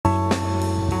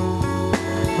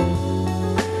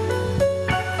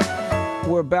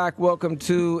back. Welcome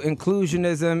to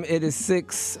Inclusionism. It is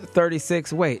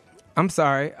 6:36. Wait, I'm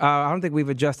sorry. I don't think we've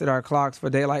adjusted our clocks for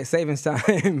daylight savings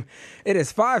time. It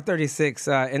is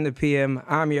 5:36 in the p.m.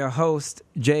 I'm your host,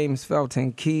 James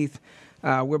Felton Keith.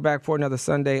 We're back for another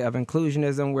Sunday of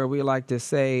Inclusionism, where we like to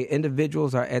say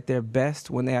individuals are at their best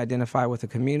when they identify with a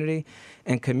community,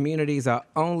 and communities are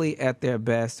only at their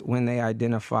best when they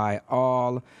identify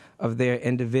all of their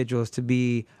individuals, to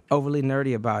be overly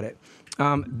nerdy about it.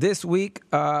 This week,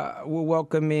 we're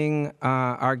welcoming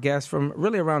our guest from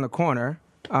really around the corner.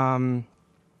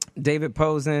 David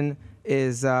Pozen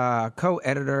is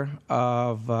co-editor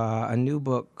of a new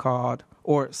book called,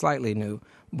 or slightly new,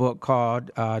 book called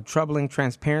Troubling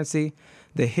Transparency,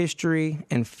 The History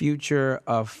and Future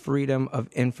of Freedom of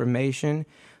Information.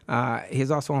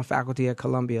 He's also on faculty at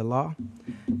Columbia Law.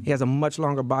 He has a much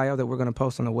longer bio that we're going to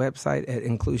post on the website at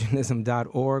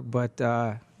inclusionism.org.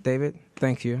 But David,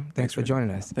 thank you. Thanks for joining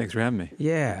us. Thanks for having me.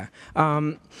 Yeah.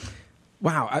 Wow.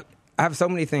 I have so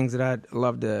many things that I'd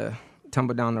love to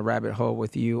tumble down the rabbit hole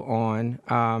with you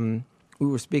on. We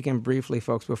were speaking briefly,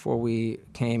 folks, before we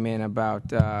came in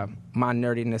about my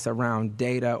nerdiness around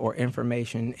data or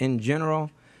information in general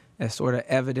as sort of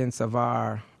evidence of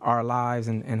our lives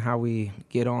and how we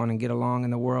get on and get along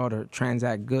in the world or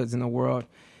transact goods in the world.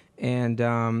 And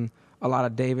a lot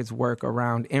of David's work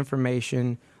around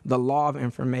information, the law of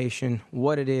information,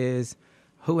 what it is,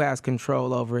 who has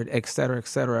control over it, et cetera, et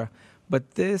cetera.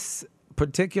 But this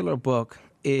particular book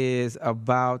is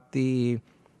about the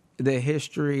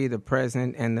history, the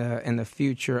present, and the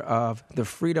future of the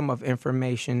Freedom of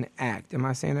Information Act. Am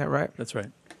I saying that right? That's right.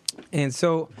 And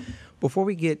so before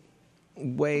we get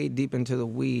way deep into the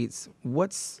weeds,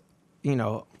 what's,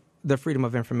 the Freedom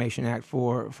of Information Act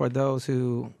for those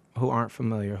who aren't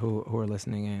familiar, who are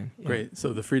listening in? Yeah. Great.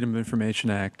 So the Freedom of Information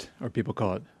Act, or people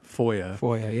call it FOIA.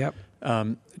 FOIA,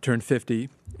 yep. Turned 50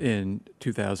 in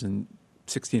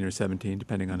 2016 or 17,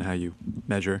 depending on how you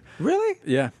measure. Really?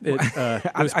 Yeah.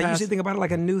 I usually think about it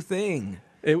like a new thing.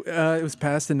 It was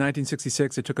passed in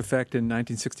 1966. It took effect in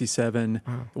 1967.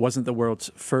 It wasn't the world's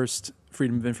first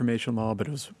Freedom of Information law, but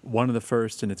it was one of the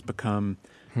first, and it's become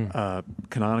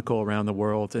canonical around the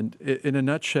world. And in a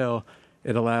nutshell,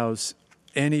 it allows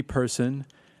any person,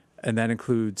 and that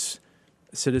includes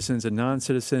citizens and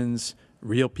non-citizens,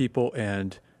 real people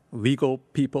and legal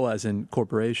people, as in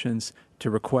corporations, to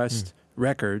request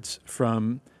records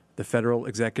from the federal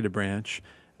executive branch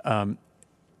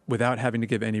without having to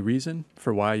give any reason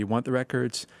for why you want the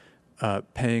records,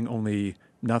 paying only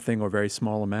nothing or very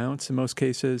small amounts in most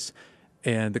cases,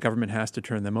 and the government has to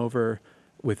turn them over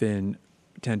within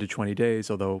 10 to 20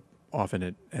 days, although often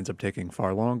it ends up taking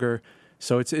far longer.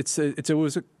 So it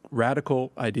was a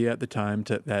radical idea at the time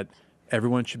that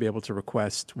everyone should be able to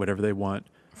request whatever they want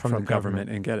from the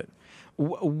government and get it.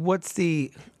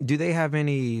 Do they have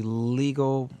any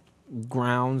legal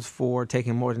grounds for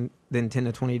taking more than 10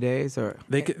 to 20 days, or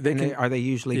are they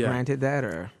usually granted that?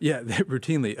 Or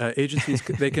routinely agencies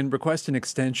they can request an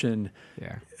extension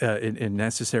in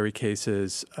necessary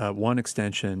cases, one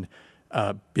extension.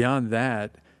 Beyond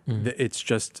that, it's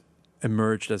just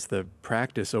emerged as the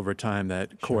practice over time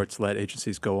that courts let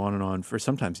agencies go on and on for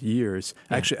sometimes years.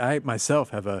 Actually, I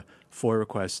myself have a FOIA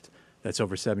request that's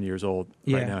over 7 years old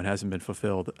right now and hasn't been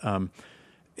fulfilled.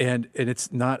 And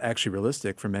it's not actually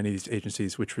realistic for many of these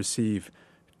agencies, which receive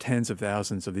tens of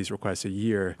thousands of these requests a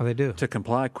year, to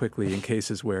comply quickly in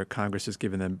cases where Congress has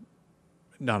given them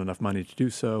not enough money to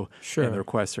do so, and the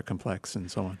requests are complex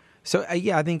and so on. So,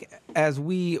 I think as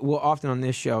we will often on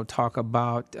this show talk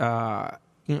about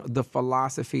the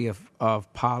philosophy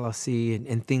of policy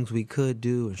and things we could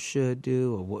do or should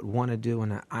do or would want to do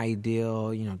in an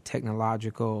ideal,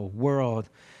 technological world.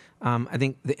 I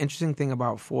think the interesting thing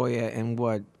about FOIA and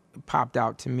what popped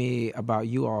out to me about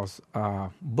you all's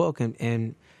book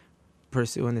and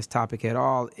pursuing this topic at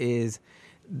all is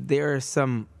there is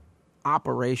some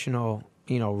operational,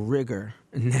 rigor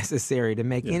necessary to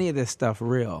make any of this stuff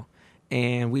real.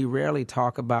 And we rarely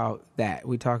talk about that.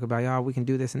 We talk about, we can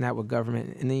do this and that with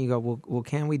government. And then you go, well,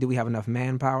 can we? Do we have enough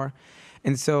manpower?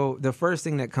 And so the first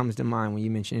thing that comes to mind when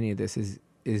you mention any of this is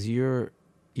you're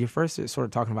first sort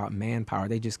of talking about manpower.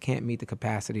 They just can't meet the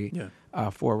capacity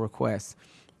for requests.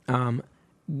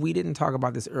 We didn't talk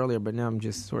about this earlier, but now I'm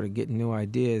just sort of getting new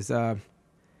ideas. Are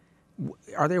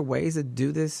there ways to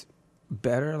do this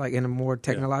better, like in a more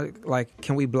technological, like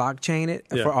can we blockchain it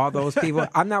for all those people?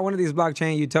 I'm not one of these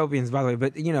blockchain utopians, by the way,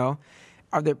 but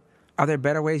are there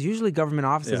better ways? Usually government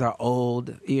offices are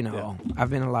old, I've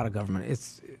been in a lot of government.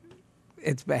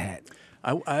 It's bad.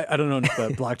 I don't know enough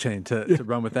about blockchain to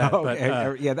run with that. Okay.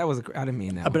 But Yeah, that was. I didn't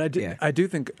mean that. but Yeah. I do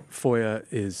think FOIA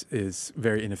is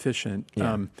very inefficient.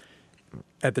 Yeah.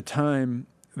 At the time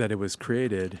that it was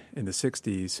created in the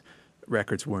 '60s,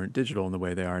 records weren't digital in the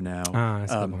way they are now.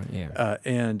 That's a good one. Yeah.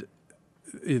 And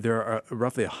there are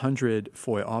roughly 100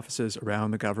 FOIA offices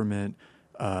around the government.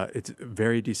 It's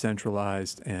very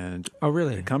decentralized and Oh,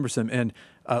 really? cumbersome. And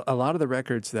a lot of the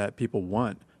records that people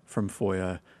want from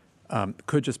FOIA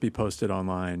could just be posted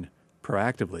online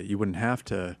proactively. You wouldn't have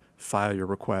to file your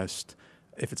request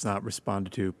if it's not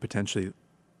responded to, potentially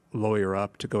lawyer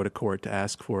up to go to court to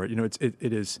ask for it. You know,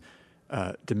 it is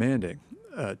demanding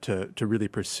to really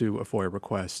pursue a FOIA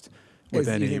request with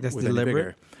You any think that's with any deliberate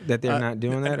vigor. that they're not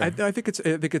doing that? I think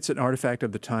it's an artifact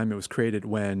of the time it was created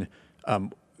when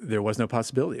there was no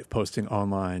possibility of posting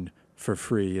online for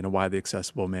free in a widely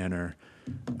accessible manner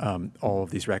all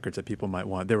of these records that people might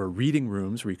want. There were reading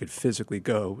rooms where you could physically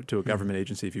go to a government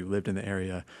agency if you lived in the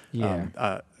area.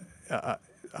 Yeah.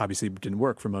 Obviously, it didn't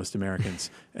work for most Americans,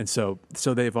 and so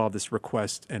they evolved this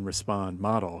request and respond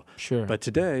model. Sure. But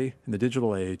today, in the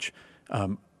digital age,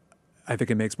 I think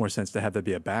it makes more sense to have there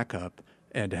be a backup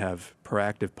and to have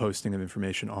proactive posting of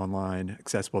information online,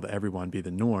 accessible to everyone, be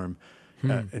the norm.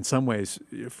 In some ways,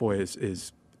 FOIA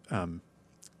is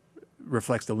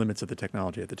reflects the limits of the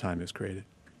technology at the time it was created.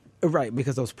 Right,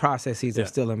 because those processes are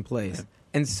still in place. Yeah.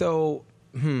 And so,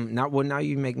 now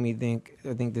you make me think.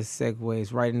 I think this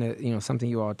segues right into something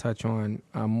you all touch on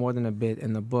more than a bit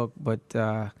in the book, but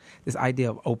this idea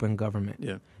of open government.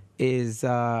 Yeah. Is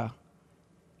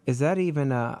that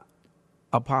even a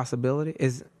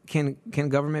possibility? Can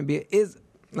government be?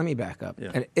 Let me back up.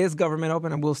 Yeah. And is government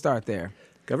open? And we'll start there.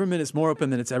 Government is more open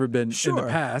than it's ever been in the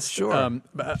past. Sure.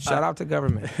 Shout out to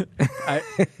government.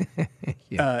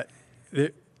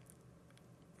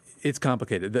 It's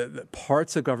complicated. The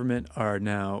parts of government are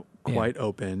now quite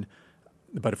open,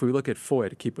 but if we look at FOIA,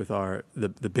 to keep with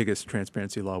the biggest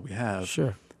transparency law we have,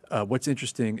 Sure. What's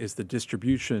interesting is the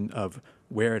distribution of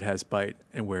where it has bite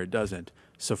and where it doesn't.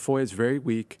 So FOIA is very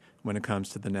weak when it comes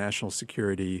to the national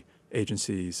security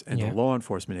agencies and the law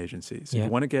enforcement agencies. If you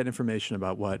want to get information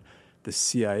about what the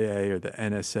CIA or the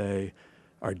NSA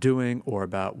are doing or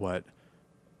about what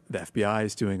the FBI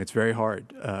is doing, it's very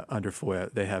hard under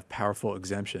FOIA. They have powerful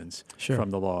exemptions from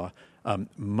the law.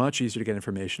 Much easier to get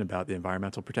information about the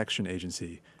Environmental Protection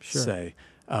Agency, say,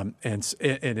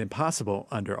 and impossible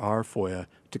under our FOIA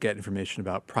to get information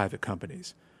about private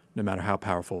companies, no matter how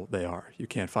powerful they are. You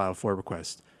can't file a FOIA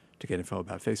request to get info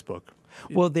about Facebook.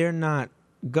 Well, they're not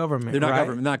government. They're not right?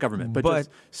 government, not government.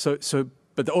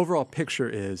 But the overall picture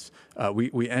is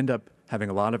we end up having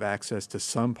a lot of access to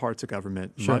some parts of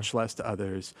government, much less to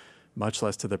others, much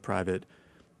less to the private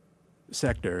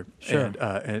sector. And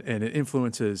it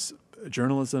influences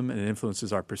journalism and it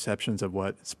influences our perceptions of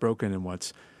what's broken and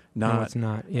what's not. And what's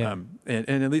not,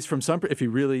 And at least from some, if you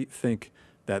really think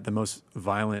that the most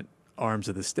violent arms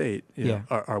of the state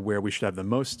are where we should have the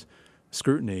most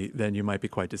scrutiny, then you might be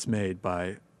quite dismayed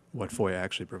by what FOIA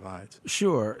actually provides.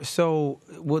 Sure. So,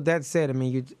 with that said, I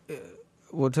mean,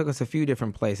 it took us a few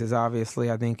different places. Obviously,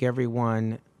 I think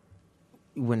everyone,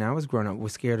 when I was growing up,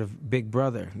 was scared of Big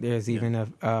Brother. There's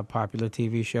even a popular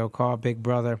TV show called Big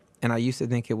Brother, and I used to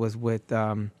think it was with.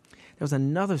 There was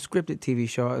another scripted TV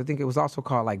show. I think it was also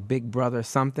called like Big Brother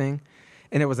something,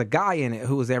 and there was a guy in it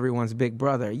who was everyone's big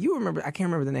brother. You remember? I can't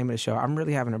remember the name of the show. I'm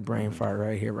really having a brain fart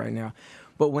right here, right now.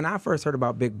 But when I first heard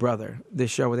about Big Brother,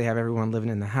 this show where they have everyone living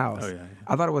in the house,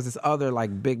 I thought it was this other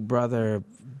like Big Brother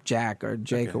Jack or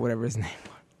Jake or whatever his name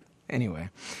was. Anyway,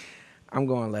 I'm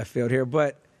going left field here.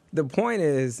 But the point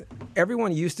is,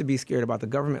 everyone used to be scared about the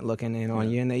government looking in on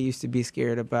you, and they used to be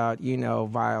scared about,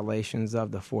 violations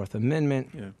of the Fourth Amendment.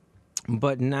 Yeah.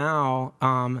 But now,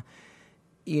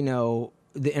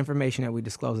 the information that we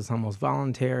disclose is almost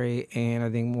voluntary, and I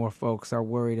think more folks are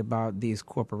worried about these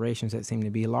corporations that seem to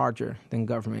be larger than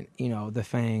government. The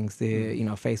FANGs,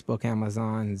 Facebook,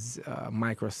 Amazon's,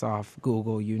 Microsoft,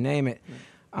 Google, you name it.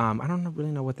 I don't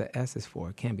really know what the S is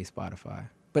for. It can be Spotify.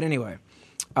 But anyway,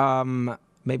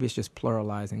 maybe it's just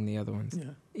pluralizing the other ones.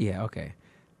 Yeah, okay.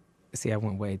 See, I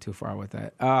went way too far with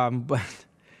that.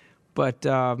 But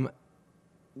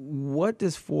what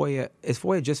does FOIA, is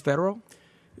FOIA just federal?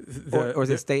 Or is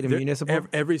it state and municipal?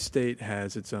 Every state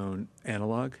has its own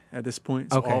analog at this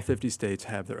point. So all 50 states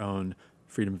have their own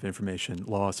Freedom of Information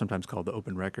law, sometimes called the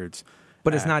Open Records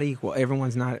But Act. It's not equal.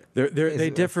 Everyone's not. They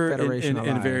differ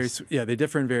in various. Yeah, they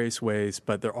differ in various ways,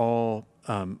 but they're all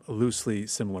loosely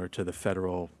similar to the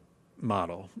federal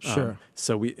model. Sure.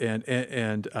 So we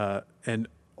and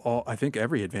all. I think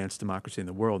every advanced democracy in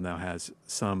the world now has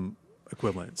some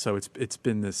equivalent. So it's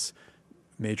been this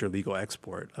major legal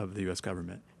export of the U.S.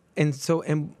 government. And so,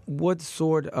 and what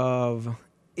sort of,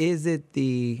 is it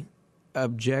the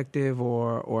objective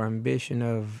or ambition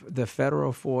of the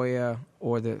federal FOIA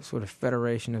or the sort of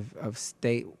federation of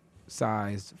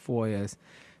state-sized FOIAs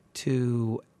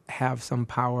to have some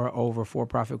power over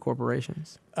for-profit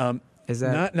corporations? Is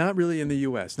that not really in the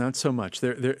U.S.? Not so much.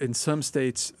 There in some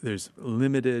states, there's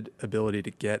limited ability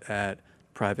to get at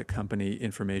private company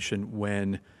information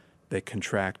when they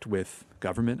contract with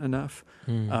government enough.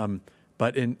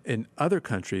 But in other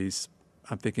countries,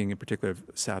 I'm thinking in particular of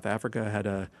South Africa had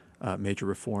a major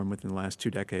reform within the last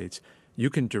 2 decades. You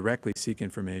can directly seek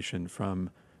information from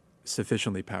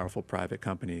sufficiently powerful private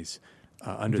companies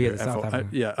under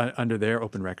under their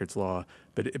open records law.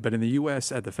 But in the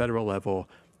U.S. at the federal level,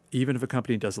 even if a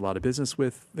company does a lot of business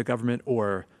with the government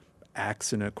or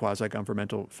acts in a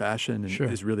quasi-governmental fashion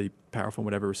and is really powerful in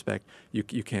whatever respect, you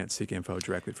can't seek info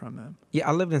directly from them. Yeah,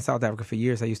 I lived in South Africa for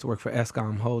years. I used to work for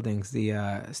Eskom Holdings,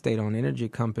 the state-owned energy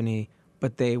company,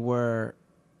 but they were,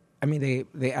 I mean,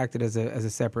 they acted as a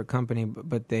separate company,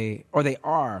 but they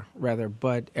are rather,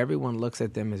 but everyone looks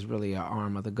at them as really an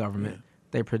arm of the government. Yeah.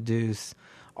 They produce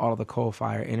all of the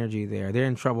coal-fired energy there. They're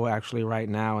in trouble actually right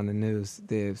now in the news.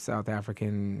 The South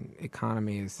African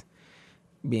economy is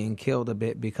being killed a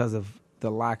bit because of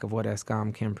the lack of what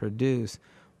Eskom can produce.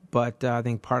 But I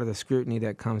think part of the scrutiny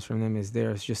that comes from them is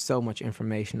there's just so much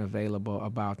information available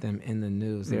about them in the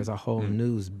news. There's a whole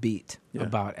news beat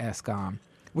about Eskom,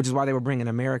 which is why they were bringing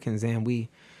Americans in. We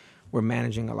were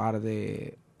managing a lot of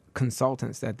the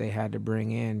consultants that they had to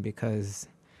bring in because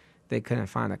they couldn't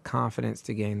find the confidence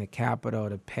to gain the capital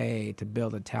to pay to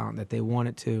build the talent that they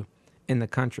wanted to in the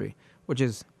country, which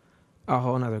is a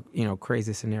whole other,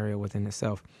 crazy scenario within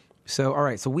itself. So, all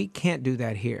right, so we can't do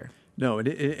that here. No,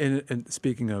 and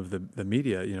speaking of the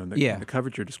media, the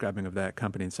coverage you're describing of that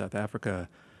company in South Africa,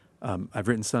 I've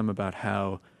written some about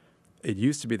how it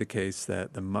used to be the case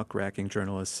that the muckraking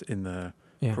journalists in the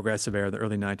progressive era, the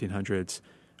early 1900s,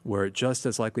 were just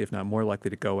as likely, if not more likely,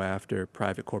 to go after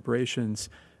private corporations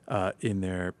in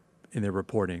their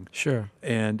reporting. Sure.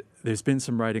 And there's been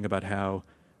some writing about how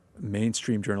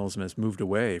mainstream journalism has moved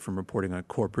away from reporting on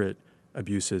corporate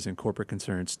abuses and corporate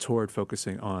concerns toward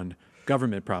focusing on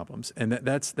government problems. And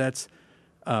that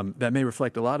may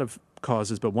reflect a lot of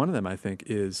causes, but one of them, I think,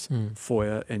 is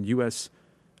FOIA and U.S.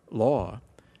 law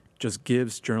just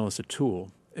gives journalists a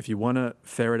tool. If you want to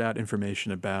ferret out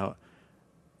information about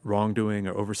wrongdoing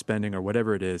or overspending or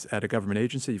whatever it is at a government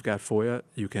agency, you've got FOIA,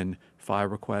 you can file a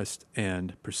request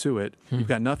and pursue it. You've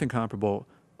got nothing comparable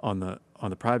on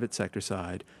the private sector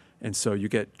side. And so you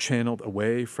get channeled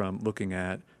away from looking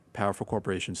at powerful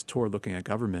corporations toward looking at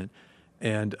government.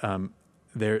 And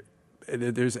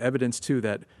there's evidence, too,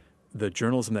 that the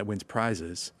journalism that wins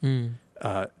prizes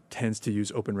tends to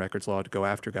use open records law to go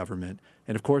after government.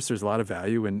 And, of course, there's a lot of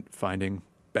value in finding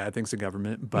bad things in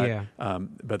government. But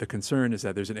the concern is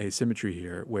that there's an asymmetry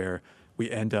here where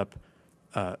we end up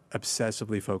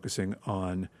obsessively focusing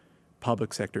on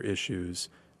public sector issues,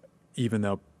 even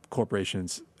though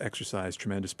corporations exercise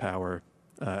tremendous power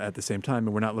at the same time,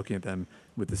 and we're not looking at them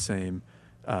with the same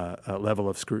level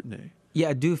of scrutiny. Yeah,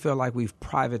 I do feel like we've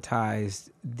privatized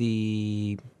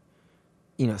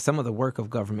some of the work of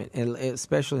government,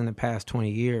 especially in the past 20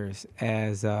 years,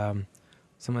 as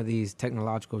some of these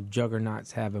technological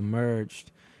juggernauts have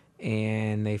emerged,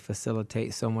 and they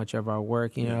facilitate so much of our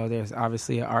work. There's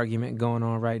obviously an argument going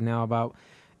on right now about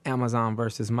Amazon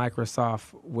versus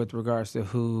Microsoft with regards to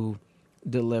who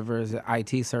delivers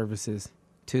IT services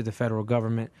to the federal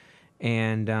government,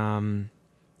 and and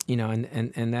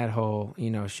that whole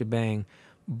shebang.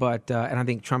 But and I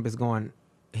think Trump is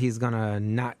he's gonna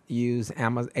not use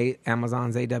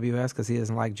Amazon's AWS because he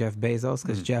doesn't like Jeff Bezos,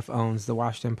 because Jeff owns the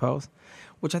Washington Post,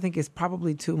 which I think is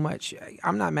probably too much.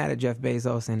 I'm not mad at Jeff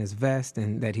Bezos and his vest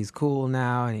and that he's cool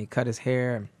now and he cut his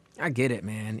hair. I get it,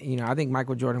 man. I think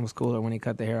Michael Jordan was cooler when he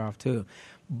cut the hair off too,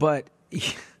 but.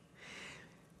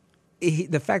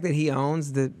 The fact that he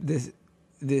owns the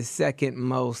second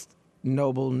most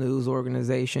noble news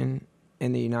organization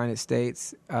in the United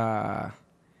States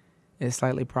is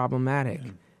slightly problematic.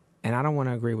 And I don't want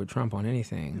to agree with Trump on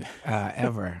anything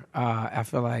ever. I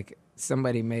feel like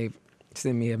somebody may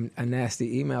send me a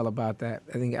nasty email about that.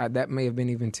 I think that may have been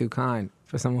even too kind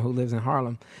for someone who lives in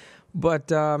Harlem.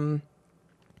 But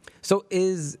so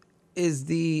is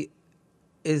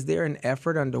there an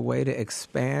effort underway to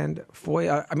expand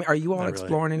FOIA? I mean, are you all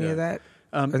exploring any of that?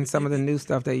 And some of the new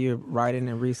stuff that you're writing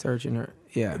and researching?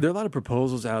 There are a lot of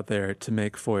proposals out there to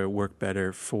make FOIA work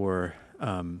better for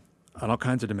on all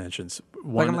kinds of dimensions.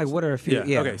 What are a few?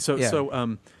 Okay,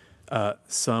 so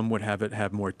Some would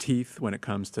have more teeth when it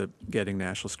comes to getting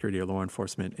national security or law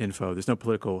enforcement info. There's no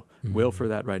political will for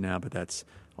that right now, but that's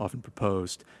often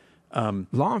proposed.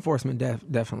 Law enforcement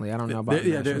definitely. I don't know about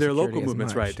there are local as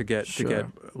movements, much. right, to get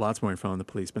lots more info on the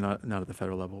police, but not at the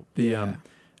federal level.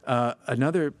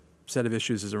 Another set of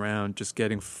issues is around just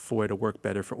getting FOIA to work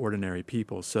better for ordinary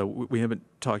people. So we haven't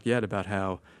talked yet about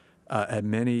how at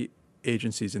many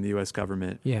agencies in the U.S.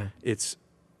 government, it's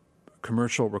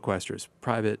commercial requesters,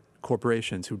 private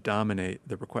corporations who dominate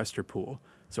the requester pool.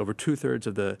 So over 2/3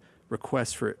 of the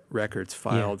requests for records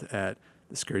filed at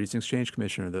the Securities and Exchange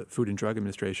Commission or the Food and Drug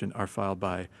Administration are filed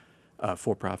by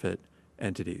for-profit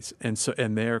entities, and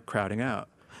they're crowding out.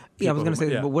 I was going to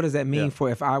say, but what does that mean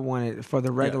for if I wanted for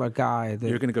the regular guy?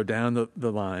 You're going to go down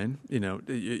the line.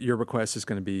 Your request is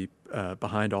going to be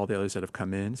behind all the others that have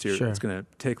come in, so it's going to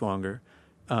take longer.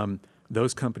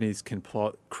 Those companies can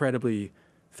credibly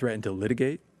threaten to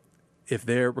litigate. If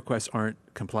their requests aren't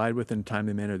complied with in a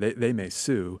timely manner, they may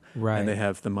sue, and they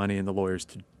have the money and the lawyers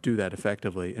to do that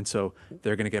effectively. And so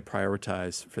they're going to get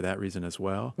prioritized for that reason as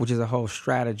well. Which is a whole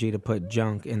strategy to put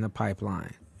junk in the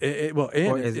pipeline. In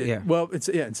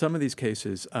some of these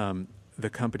cases, the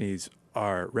companies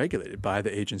are regulated by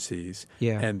the agencies,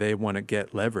 and they want to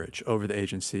get leverage over the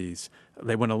agencies.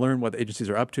 They want to learn what the agencies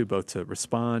are up to, both to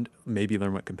respond, maybe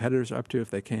learn what competitors are up to if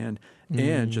they can,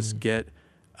 and just get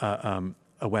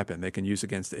a weapon they can use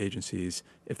against the agencies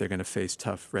if they're going to face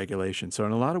tough regulation. So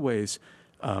in a lot of ways,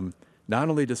 not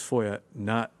only does FOIA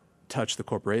not touch the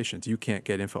corporations, you can't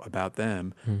get info about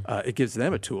them, it gives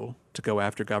them a tool to go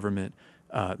after government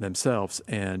themselves,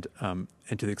 and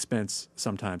to the expense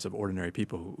sometimes of ordinary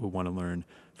people who want to learn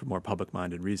for more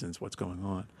public-minded reasons what's going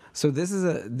on. So this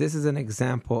is an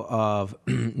example of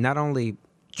not only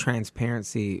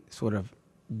transparency sort of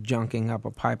junking up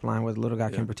a pipeline where the little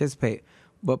guy can participate,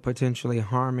 but potentially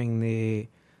harming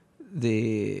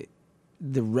the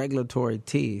regulatory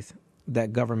teeth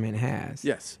that government has.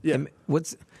 Yes. Yeah. And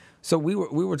so we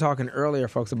were talking earlier,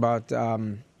 folks, about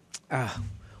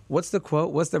what's the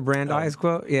quote? What's the Brandeis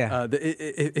quote? Yeah.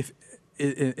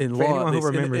 In For law, anyone who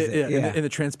remembers it. In the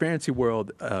transparency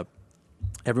world,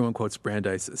 everyone quotes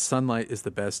Brandeis: "Sunlight is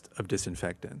the best of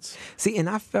disinfectants." See, and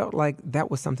I felt like that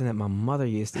was something that my mother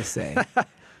used to say,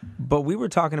 but we were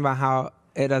talking about how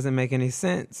it doesn't make any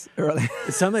sense earlier.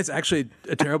 Sunlight's actually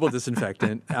a terrible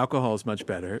disinfectant. Alcohol is much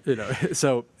better,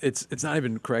 So it's not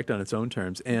even correct on its own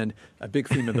terms. And a big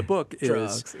theme of the book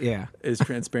is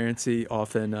transparency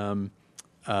often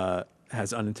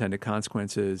has unintended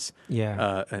consequences.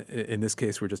 In this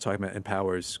case, we're just talking about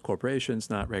empowers corporations,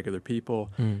 not regular people.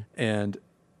 And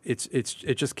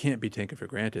it just can't be taken for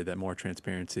granted that more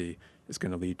transparency is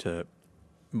going to lead to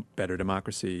better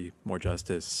democracy, more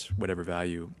justice, whatever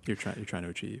value you're trying to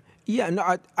achieve. Yeah,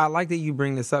 no, I like that you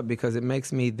bring this up because it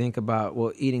makes me think about,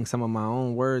 eating some of my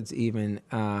own words even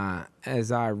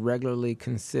as I regularly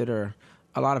consider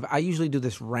I usually do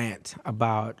this rant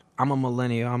about, I'm a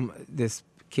millennial. This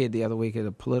kid the other week at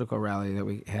a political rally that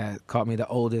we had called me the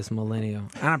oldest millennial.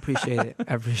 And I appreciate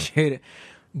it.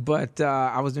 But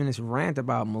I was doing this rant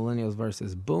about millennials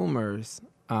versus boomers,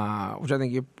 which I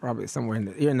think you're probably somewhere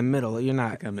you're in the middle. You're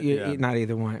not you're not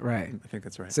either one, right? I think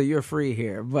that's right. So you're free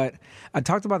here. But I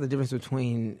talked about the difference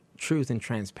between truth and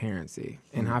transparency,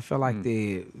 and I feel like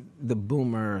the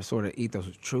boomer sort of ethos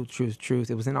was truth.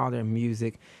 It was in all their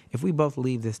music. If we both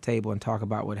leave this table and talk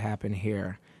about what happened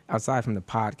here, outside from the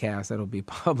podcast that'll be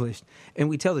published, and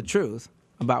we tell the truth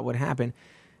about what happened,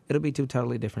 it'll be two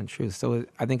totally different truths. So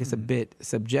I think it's a bit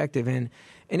subjective. And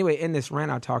anyway, in this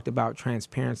rant, I talked about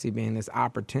transparency being this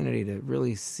opportunity to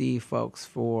really see folks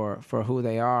for who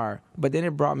they are. But then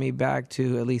it brought me back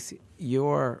to, at least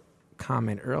your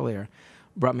comment earlier,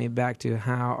 brought me back to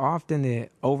how often the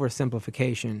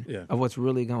oversimplification of what's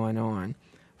really going on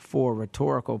for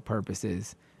rhetorical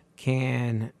purposes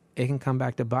can come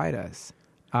back to bite us.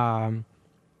 I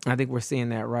think we're seeing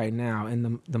that right now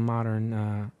in the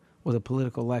modern the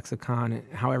political lexicon,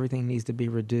 and how everything needs to be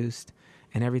reduced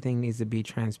and everything needs to be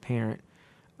transparent.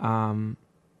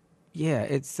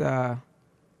 It's a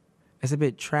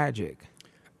bit tragic.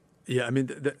 Yeah, I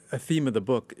mean, a theme of the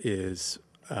book is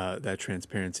that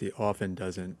transparency often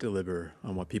doesn't deliver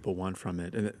on what people want from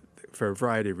it, and for a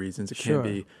variety of reasons. It can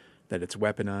be that it's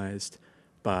weaponized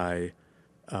by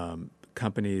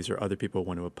companies or other people who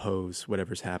want to oppose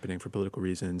whatever's happening for political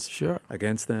reasons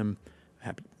against them.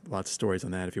 Lots of stories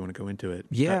on that if you want to go into it.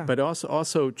 But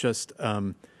also just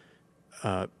the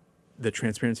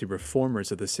transparency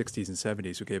reformers of the 60s and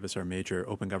 70s who gave us our major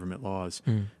open government laws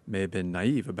may have been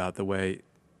naive about the way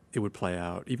it would play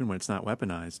out, even when it's not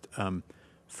weaponized.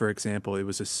 For example, it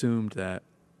was assumed that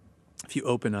if you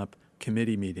open up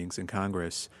committee meetings in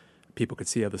Congress, people could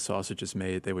see how the sausage is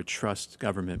made. They would trust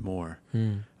government more.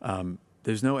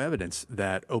 There's no evidence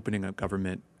that opening up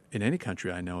government in any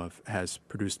country I know of has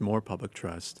produced more public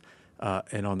trust.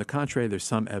 And on the contrary, there's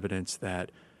some evidence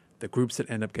that the groups that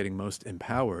end up getting most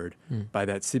empowered by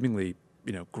that seemingly,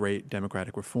 great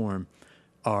democratic reform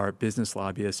are business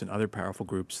lobbyists and other powerful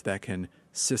groups that can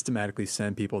systematically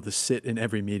send people to sit in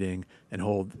every meeting and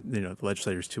hold, the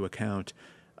legislators to account.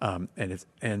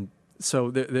 And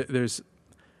so there's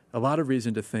a lot of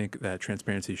reason to think that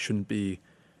transparency shouldn't be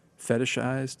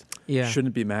fetishized,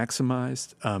 shouldn't be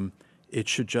maximized. It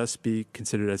should just be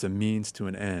considered as a means to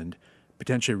an end,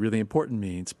 potentially a really important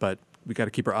means, but we got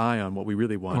to keep our eye on what we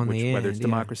really want, whether it's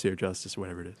democracy or justice or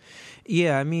whatever it is.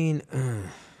 Yeah, I mean,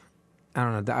 I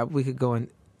don't know. We could go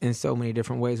in so many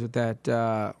different ways with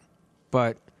that.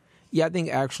 But, I think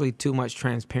actually too much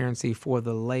transparency for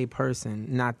the lay person,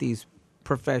 not these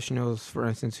professionals, for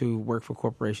instance, who work for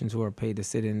corporations who are paid to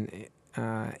sit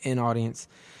in audience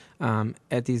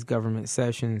at these government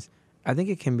sessions. I think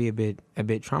it can be a bit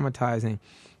traumatizing.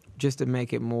 Just to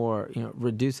make it more,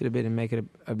 reduce it a bit and make it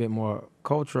a bit more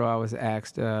cultural, I was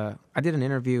asked, I did an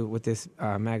interview with this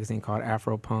magazine called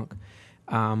Afropunk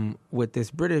with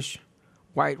this British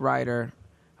white writer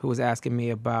who was asking me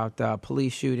about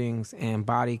police shootings and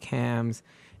body cams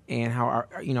and how,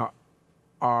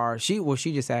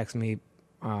 she just asked me,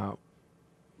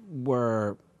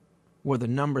 were the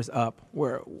numbers up?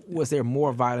 Was there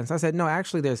more violence? I said, no,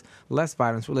 actually there's less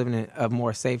violence. We're living in a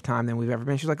more safe time than we've ever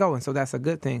been. She's like, oh, and so that's a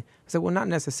good thing. I said, well, not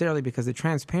necessarily, because the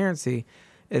transparency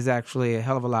is actually a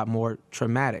hell of a lot more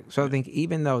traumatic. So I think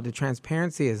even though the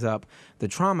transparency is up, the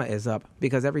trauma is up,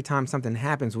 because every time something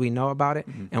happens, we know about it,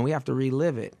 and we have to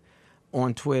relive it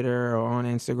on Twitter or on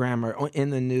Instagram or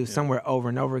in the news somewhere over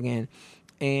and over again.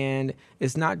 And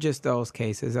it's not just those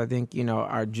cases. I think,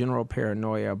 our general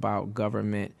paranoia about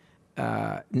government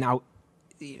now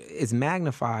is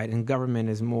magnified, and government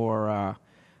is more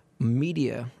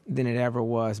media than it ever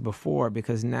was before,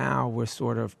 because now we're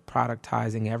sort of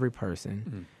productizing every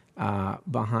person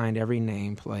behind every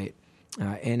nameplate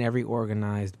in every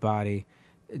organized body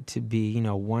to be,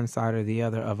 one side or the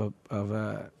other of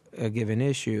a given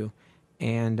issue.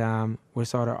 And we're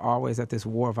sort of always at this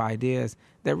war of ideas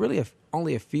that really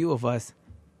only a few of us,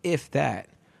 if that,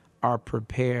 are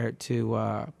prepared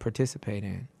to participate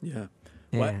in. Yeah.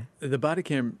 Well, the body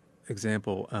cam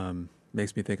example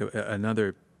makes me think of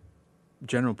another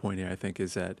general point here, I think,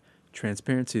 is that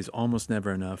transparency is almost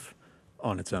never enough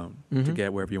on its own to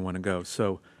get wherever you want to go.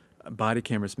 So body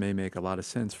cameras may make a lot of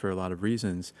sense for a lot of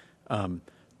reasons,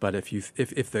 but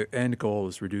if the end goal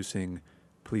is reducing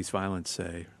police violence,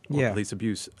 say, or police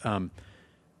abuse,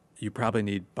 you probably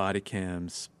need body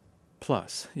cams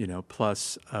plus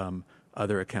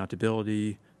other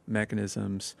accountability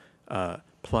mechanisms,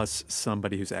 plus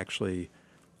somebody who's actually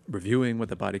reviewing what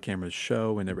the body cameras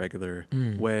show in a regular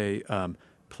way,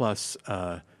 plus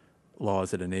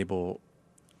laws that enable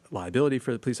liability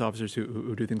for the police officers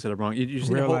who do things that are wrong. You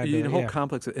just need a whole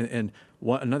complex. And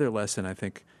another lesson I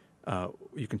think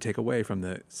you can take away from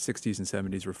the 60s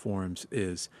and 70s reforms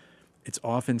is it's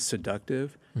often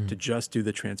seductive to just do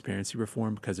the transparency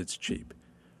reform because it's cheap.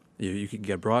 You can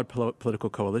get a broad political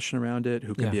coalition around it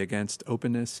who can be against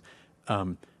openness,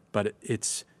 but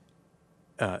it's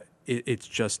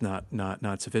just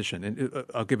not sufficient. And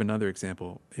I'll give another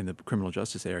example in the criminal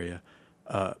justice area.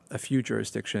 A few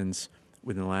jurisdictions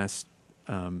within the last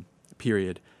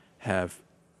period have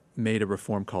made a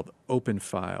reform called open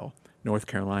file. North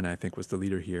Carolina, I think, was the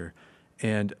leader here.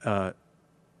 And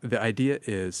the idea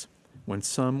is when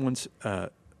someone's a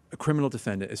criminal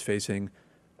defendant is facing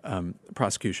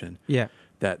prosecution,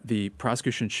 that the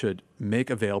prosecution should make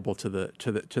available to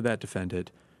that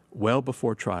defendant well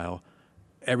before trial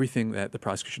everything that the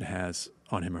prosecution has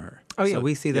on him or her. Oh yeah,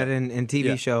 we see that in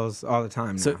TV shows all the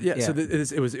time now. So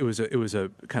it was a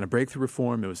kind of breakthrough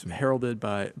reform. It was heralded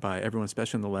by everyone,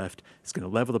 especially on the left. It's going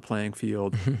to level the playing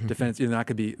field. Defense, they're not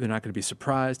going to be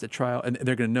surprised at trial, and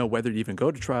they're going to know whether to even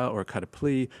go to trial or cut a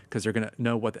plea because they're going to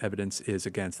know what the evidence is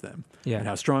against them and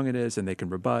how strong it is, and they can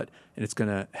rebut, and it's going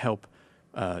to help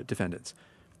defendants.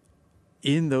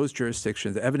 In those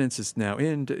jurisdictions, the evidence is now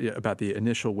in about the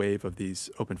initial wave of these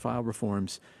open file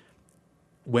reforms.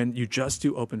 When you just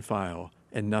do open file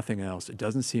and nothing else, it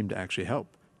doesn't seem to actually help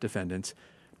defendants.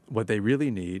 What they really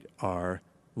need are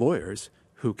lawyers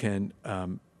who can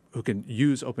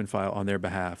use open file on their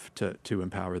behalf to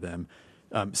empower them.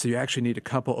 So you actually need a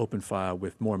couple open file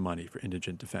with more money for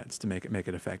indigent defense to make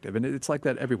it effective. And it's like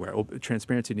that everywhere.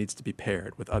 Transparency needs to be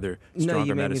paired with other stronger medicine.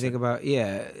 You made me think about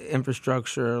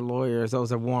infrastructure, lawyers.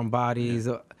 Those are warm bodies.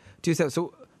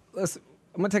 So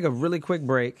I'm going to take a really quick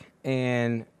break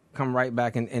and come right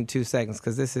back in 2 seconds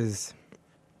because this is...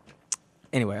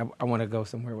 Anyway, I want to go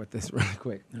somewhere with this really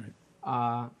quick.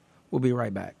 All right. We'll be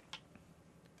right back.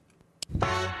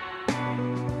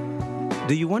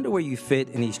 Do you wonder where you fit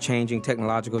in these changing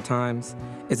technological times?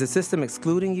 Is the system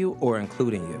excluding you or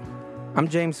including you? I'm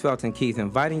James Felton Keith,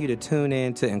 inviting you to tune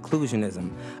in to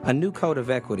Inclusionism, a new code of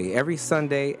equity, every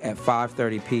Sunday at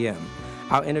 5:30 p.m.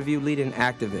 I'll interview leading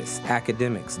activists,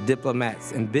 academics,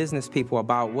 diplomats, and business people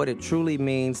about what it truly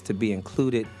means to be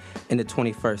included in the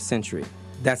 21st century.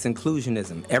 That's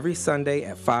Inclusionism, every Sunday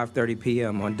at 5:30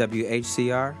 p.m. on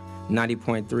WHCR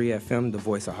 90.3 FM, The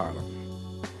Voice of Harlem.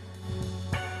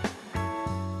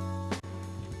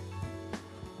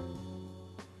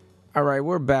 All right,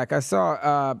 we're back. I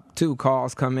saw 2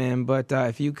 calls come in, but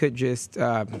if you could just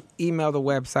email the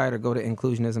website or go to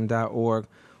inclusionism.org,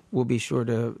 we'll be sure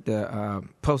to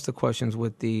post the questions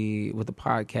with the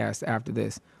podcast after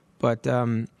this. But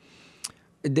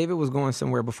David was going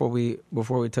somewhere before we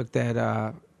took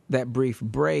that brief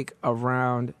break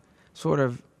around sort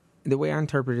of the way I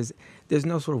interpret it is there's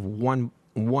no sort of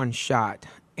one shot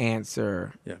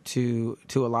answer to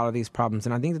a lot of these problems,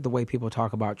 and I think that the way people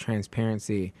talk about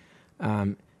transparency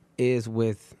is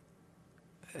with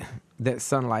that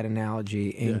sunlight analogy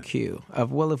in Q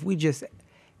of, well, if we just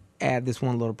add this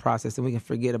one little process, then we can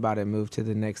forget about it and move to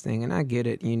the next thing. And I get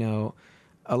it,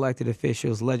 elected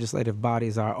officials, legislative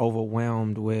bodies are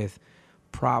overwhelmed with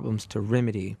problems to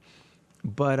remedy.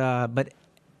 But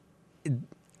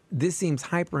this seems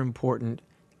hyper important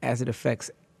as it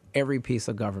affects every piece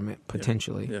of government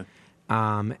potentially.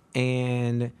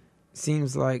 And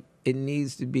seems like it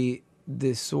needs to be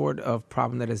this sort of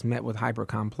problem that is met with hyper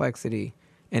complexity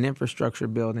and infrastructure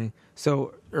building.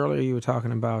 So earlier you were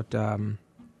talking about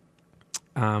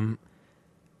how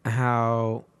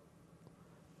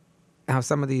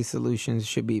some of these solutions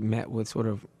should be met with sort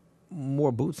of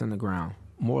more boots on the ground,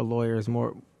 more lawyers,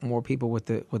 more people with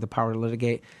the power to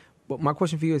litigate. But my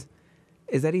question for you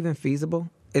is that even feasible?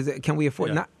 Can we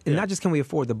afford not just can we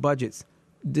afford the budgets?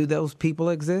 Do those people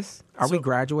exist? Are we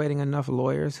graduating enough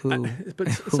lawyers who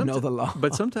know the law?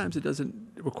 But sometimes it doesn't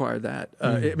require that.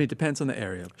 I mean, it depends on the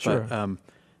area. Sure.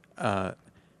 But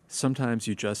sometimes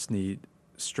you just need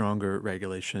stronger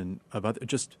regulation of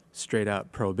just straight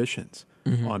out prohibitions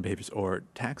on behaviors or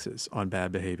taxes on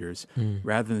bad behaviors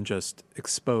rather than just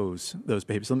expose those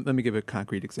behaviors. Let me give a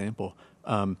concrete example.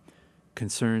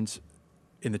 Concerns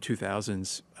in the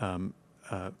 2000s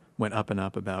went up and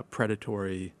up about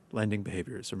predatory lending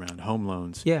behaviors around home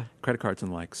loans, credit cards and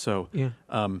the like. So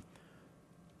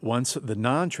once the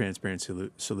non-transparent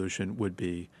solution would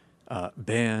be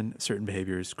ban certain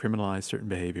behaviors, criminalize certain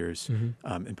behaviors,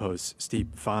 impose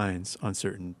steep fines on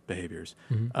certain behaviors.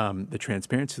 The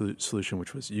transparent solution,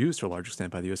 which was used to a large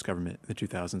extent by the U.S. government in the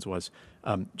 2000s, was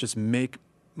just make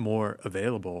more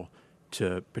available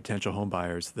to potential home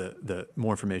buyers the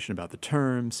more information about the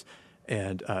terms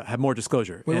and have more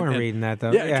disclosure. We weren't reading that,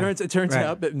 though. Yeah, it turns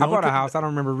out that I bought a house. I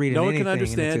don't remember reading anything. No one can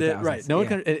understand it. Right. No one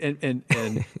can.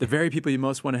 And the very people you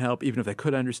most want to help, even if they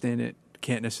could understand it,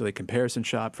 can't necessarily comparison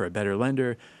shop for a better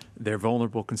lender. They're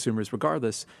vulnerable consumers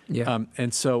regardless.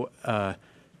 And so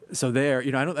there,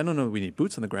 I don't know that we need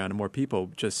boots on the ground and more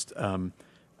people, just a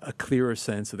clearer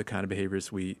sense of the kind of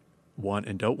behaviors we want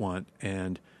and don't want,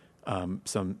 and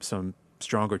some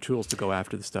stronger tools to go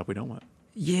after the stuff we don't want.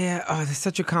 Yeah, it's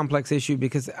such a complex issue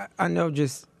because I know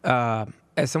just as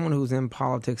someone who's in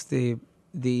politics, the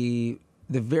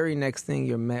very next thing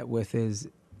you're met with is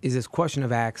this question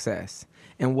of access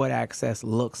and what access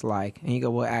looks like. And you go,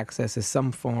 well, access is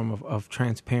some form of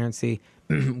transparency,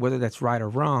 whether that's right or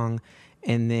wrong.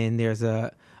 And then there's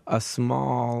a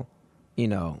small,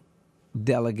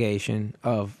 delegation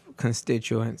of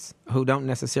constituents who don't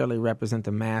necessarily represent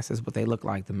the masses, but they look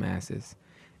like the masses.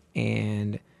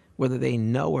 And whether they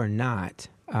know or not,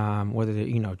 whether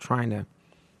they're, trying to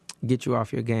get you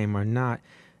off your game or not,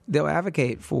 they'll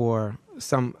advocate for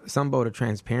some vote of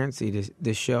transparency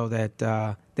to show that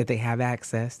they have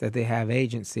access, that they have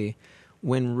agency,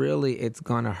 when really it's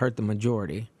going to hurt the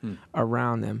majority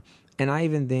around them. And I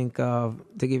even think of,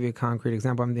 to give you a concrete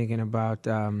example, I'm thinking about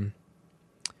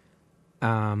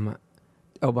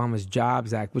Obama's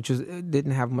Jobs Act, which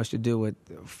didn't have much to do with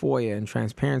FOIA and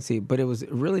transparency, but it was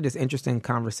really this interesting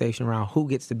conversation around who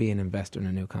gets to be an investor in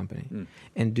a new company.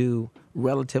 And do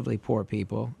relatively poor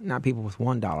people, not people with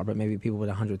 $1, but maybe people with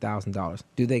 $100,000,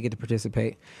 do they get to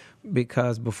participate?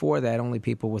 Because before that, only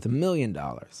people with $1 million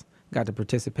got to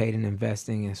participate in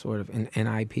investing in sort of in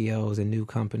IPOs and new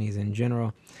companies in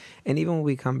general. And even when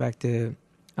we come back to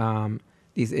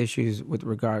these issues with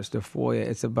regards to FOIA,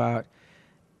 it's about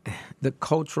the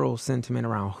cultural sentiment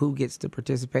around who gets to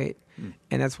participate.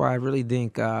 And that's why I really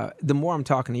think the more I'm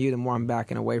talking to you, the more I'm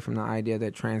backing away from the idea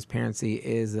that transparency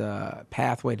is a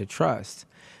pathway to trust,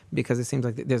 because it seems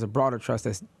like there's a broader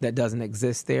trust that doesn't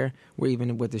exist there, where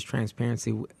even with this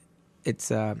transparency, it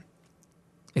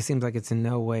seems like it's in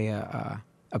no way a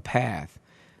path.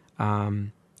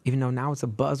 Even though now it's a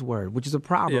buzzword, which is a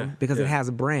problem because it has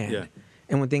a brand. Yeah.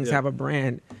 And when things have a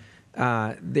brand,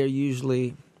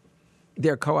 they're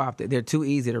co-opted. They're too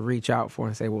easy to reach out for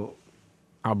and say, well,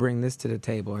 I'll bring this to the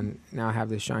table and now I have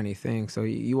this shiny thing. So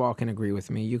you all can agree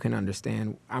with me. You can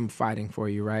understand I'm fighting for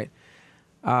you, right?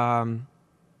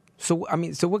 So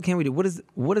what can we do?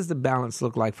 What does the balance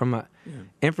look like from a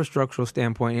infrastructural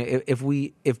standpoint?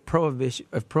 If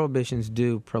prohibitions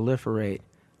do proliferate,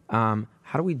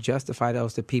 how do we justify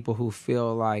those to people who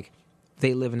feel like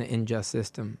they live in an unjust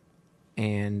system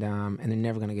and they're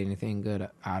never going to get anything good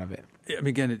out of it? I mean,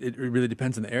 again, it really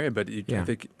depends on the area, but I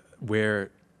think where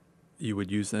you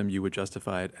would use them, you would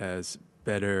justify it as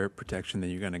better protection than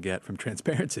you're going to get from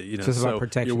transparency. You know, so it's about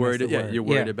protection. You're worried. You're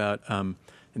worried about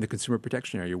in the consumer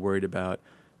protection area. You're worried about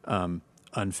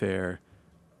unfair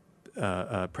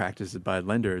practices by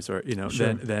lenders, or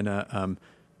Sure. Then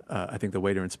I think the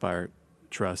way to inspire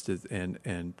trust is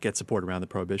and get support around the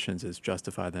prohibitions is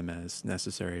justify them as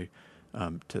necessary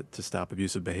to stop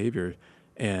abusive behavior,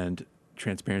 and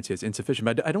transparency is insufficient.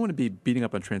 But I don't want to be beating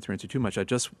up on transparency too much. I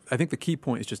think the key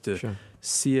point is just to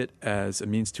see it as a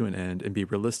means to an end and be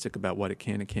realistic about what it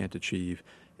can and can't achieve,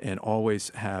 and always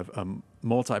have a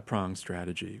multi-pronged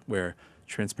strategy where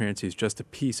transparency is just a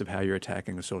piece of how you're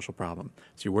attacking a social problem.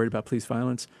 So you're worried about police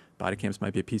violence, body cams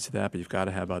might be a piece of that, but you've got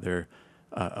to have other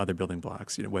building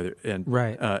blocks. And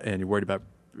you're worried about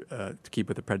to keep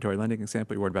with the predatory lending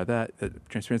example, you're worried about that.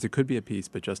 Transparency could be a piece,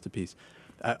 but just a piece.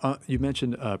 You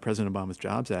mentioned President Obama's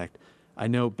Jobs Act. I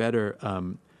know better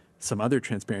some other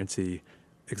transparency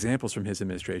examples from his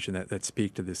administration that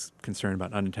speak to this concern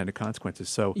about unintended consequences.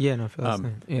 So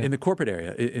in the corporate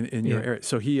area, in your area,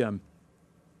 so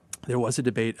there was a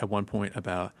debate at one point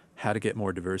about how to get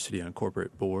more diversity on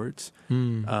corporate boards.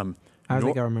 I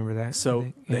think I remember that.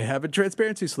 So they have a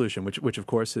transparency solution, which of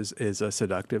course is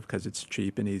seductive because it's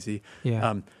cheap and easy.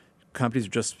 Yeah. Companies are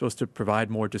just supposed to provide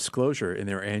more disclosure in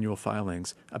their annual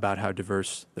filings about how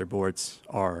diverse their boards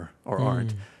are or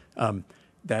aren't.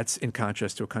 That's in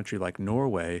contrast to a country like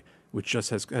Norway, which just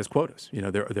has quotas.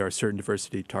 There are certain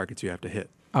diversity targets you have to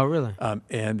hit. Oh, really?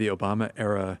 And the Obama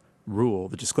era rule,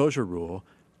 the disclosure rule,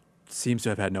 seems to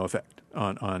have had no effect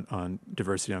on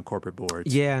diversity on corporate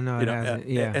boards. Yeah, no, it hasn't.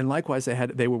 And likewise,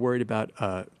 they were worried about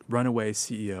runaway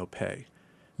CEO pay.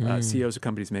 CEOs of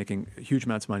companies making huge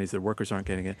amounts of money, so their workers aren't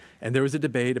getting it. And there was a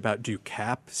debate about, do you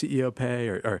cap CEO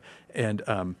pay,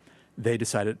 and they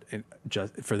decided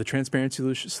just for the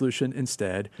transparency solution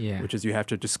instead, which is you have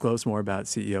to disclose more about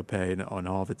CEO pay and on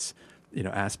all of its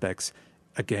aspects,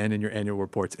 again in your annual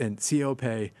reports. And CEO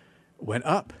pay went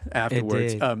up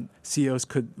afterwards. CEOs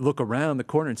could look around the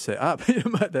corner and say,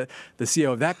 the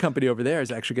CEO of that company over there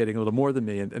is actually getting a little more than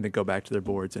me, and then go back to their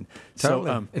boards. And totally.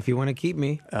 So, if you want to keep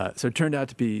me. So it turned out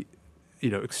to be,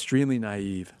 extremely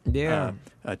naive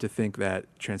to think that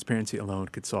transparency alone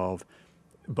could solve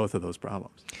both of those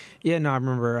problems. Yeah, no, I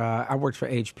remember I worked for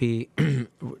HP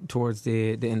towards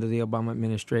the end of the Obama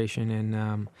administration,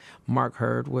 and Mark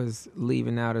Hurd was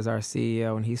leaving out as our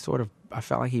CEO, and I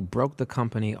felt like he broke the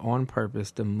company on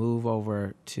purpose to move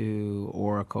over to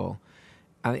Oracle.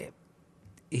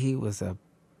 He was a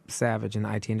savage in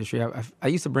the IT industry. I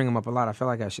used to bring him up a lot. I felt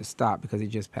like I should stop because he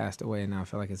just passed away, and now I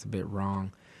feel like it's a bit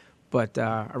wrong. But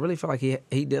I really felt like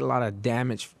he did a lot of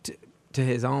damage to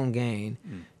his own gain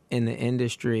in the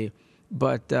industry.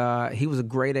 But he was a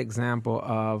great example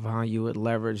of how you would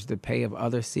leverage the pay of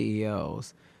other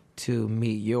CEOs to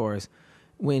meet yours.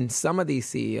 When some of these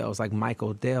CEOs, like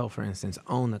Michael Dell, for instance,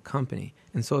 own the company.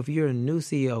 And so if you're a new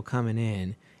CEO coming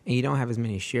in and you don't have as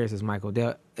many shares as Michael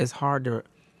Dell, it's hard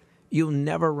you'll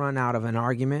never run out of an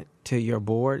argument to your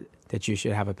board that you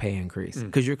should have a pay increase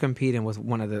because you're competing with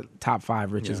one of the top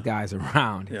 5 richest guys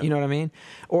around. You know what I mean?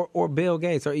 Or Bill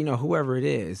Gates or, whoever it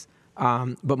is.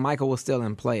 But Michael was still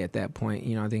in play at that point.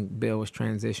 I think Bill was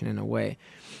transitioning away.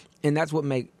 And that's what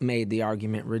made the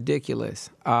argument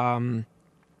ridiculous.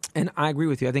 And I agree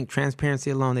with you. I think transparency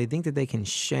alone, they think that they can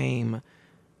shame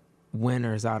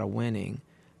winners out of winning.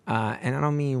 And I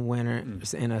don't mean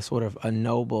winners in a sort of a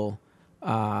noble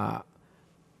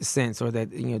sense, or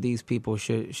that these people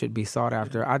should be sought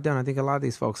after. I think a lot of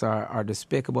these folks are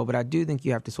despicable, but I do think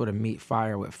you have to sort of meet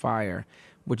fire with fire,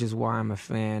 which is why I'm a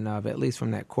fan of, at least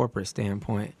from that corporate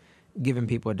standpoint, giving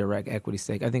people a direct equity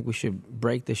stake. I think we should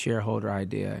break the shareholder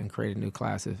idea and create a new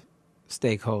class of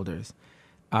stakeholders,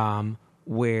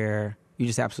 where you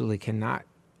just absolutely cannot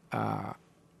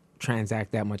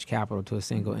transact that much capital to a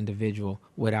single individual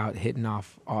without hitting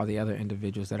off all the other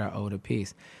individuals that are owed a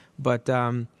piece. But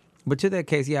to that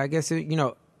case, I guess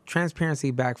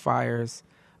transparency backfires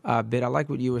a bit. I like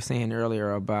what you were saying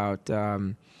earlier about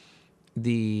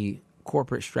the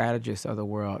corporate strategists of the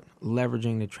world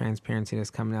leveraging the transparency that's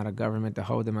coming out of government to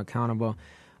hold them accountable.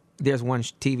 There's one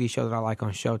TV show that I like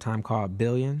on Showtime called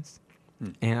Billions.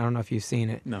 And I don't know if you've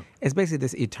seen it. No. It's basically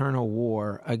this eternal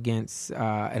war against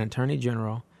an attorney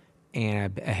general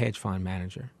and a hedge fund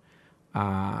manager.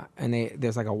 And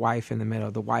there's like a wife in the middle.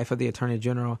 The wife of the attorney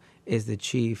general is the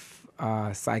chief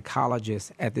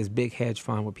psychologist at this big hedge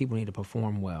fund where people need to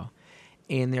perform well.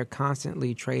 And they're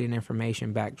constantly trading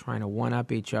information back, trying to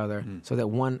one-up each other so that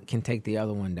one can take the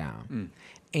other one down.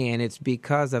 And it's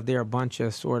because there are a bunch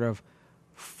of sort of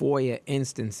FOIA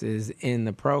instances in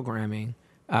the programming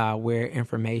where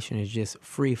information is just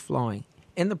free-flowing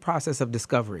in the process of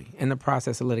discovery, in the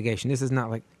process of litigation. This is not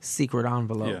like secret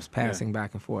envelopes passing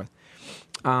back and forth.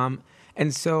 And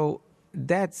so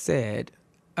that said,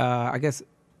 I guess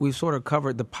we've sort of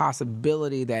covered the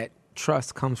possibility that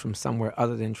trust comes from somewhere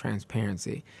other than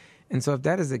transparency. And so if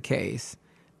that is the case,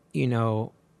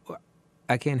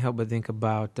 I can't help but think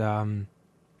about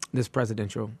this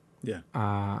presidential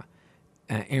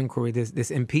inquiry,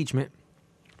 this impeachment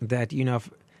that,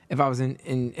 if I was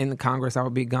in the Congress, I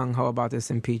would be gung-ho about this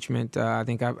impeachment. I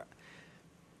think I've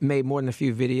made more than a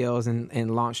few videos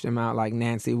and launched them out like,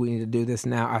 Nancy, we need to do this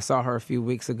now. I saw her a few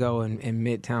weeks ago in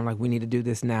Midtown, like, we need to do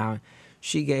this now.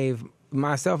 She gave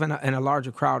myself and a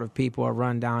larger crowd of people a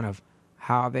rundown of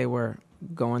how they were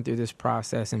going through this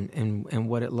process and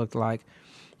what it looked like.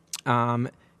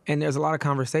 And there's a lot of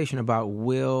conversation about,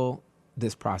 will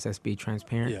this process be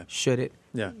transparent? Yeah. Should it?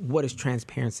 Yeah. What does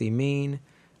transparency mean?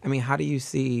 I mean, how do you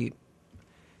see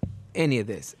any of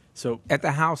this? So at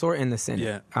the House or in the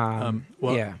Senate?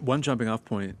 One jumping off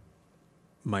point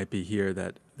might be here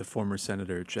that the former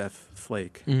Senator Jeff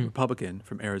Flake, Republican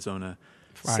from Arizona,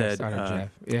 said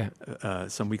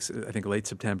some weeks, I think late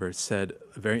September, said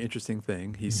a very interesting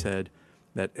thing. He said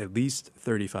that at least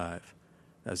 35,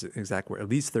 that's the exact word, at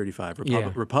least 35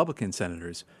 Republican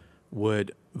senators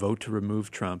would vote to remove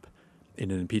Trump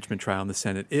in an impeachment trial in the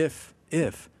Senate if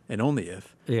and only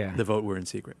if the vote were in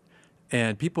secret.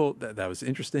 And people, that was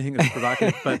interesting and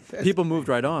provocative, but people moved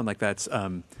right on like that's,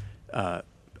 and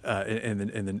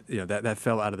then that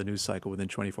fell out of the news cycle within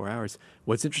 24 hours.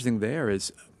 What's interesting there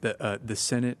is that the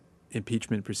Senate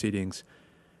impeachment proceedings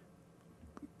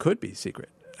could be secret.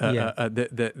 There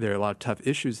are a lot of tough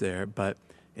issues there, but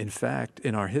in fact,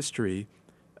 in our history,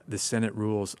 the Senate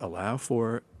rules allow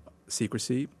for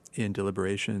secrecy in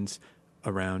deliberations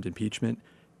around impeachment.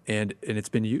 And it's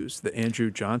been used. The Andrew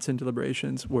Johnson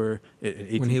deliberations were in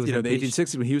the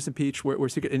 1860s when he was impeached were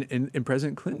secret. In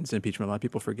President Clinton's impeachment, a lot of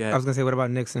people forget. I was going to say, what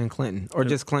about Nixon and Clinton, or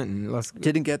just Clinton?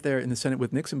 Didn't get there in the Senate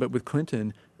with Nixon, but with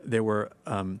Clinton, there were,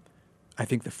 I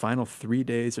think, the final 3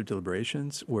 days of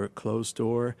deliberations were closed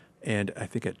door, and I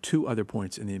think at two other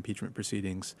points in the impeachment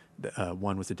proceedings,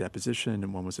 one was a deposition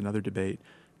and one was another debate.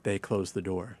 They closed the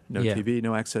door, no TV,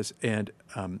 no access, and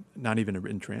not even a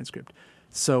written transcript.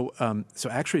 So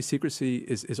actually secrecy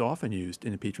is often used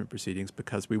in impeachment proceedings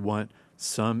because we want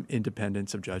some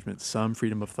independence of judgment, some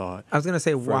freedom of thought. I was going to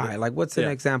say why. Like, what's an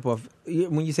example of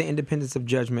when you say independence of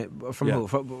judgment from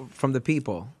who? From the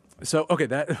people. So okay,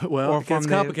 it gets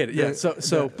complicated.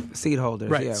 So seat holders.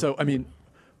 Right. Yeah. So I mean,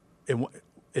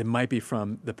 it might be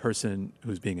from the person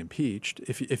who's being impeached.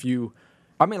 If you,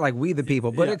 I mean, like we the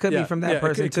people, but it could be from that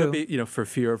person it too. Could be for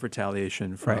fear of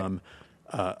retaliation from. Right.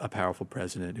 A powerful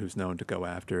president who's known to go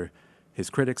after his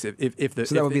critics. If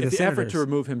the effort to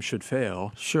remove him should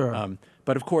fail. Sure.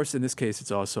 But of course, in this case,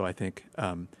 it's also, I think,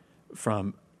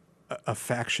 from a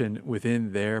faction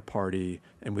within their party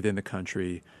and within the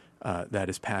country that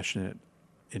is passionate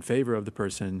in favor of the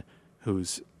person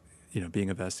who's, being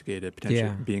investigated,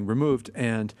 potentially being removed.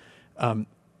 And,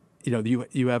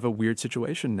 you have a weird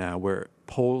situation now where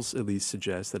polls at least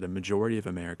suggest that a majority of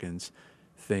Americans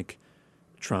think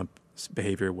Trump's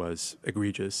behavior was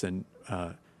egregious and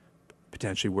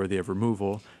potentially worthy of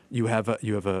removal. You have a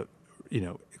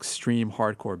extreme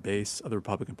hardcore base of the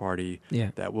Republican Party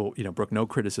that will brook no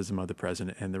criticism of the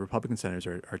president, and the Republican senators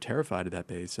are terrified of that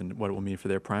base and what it will mean for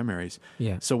their primaries.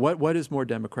 Yeah. So what is more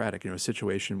democratic? A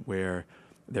situation where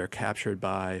they're captured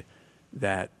by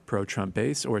that pro-Trump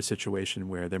base, or a situation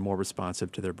where they're more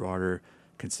responsive to their broader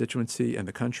constituency and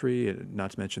the country,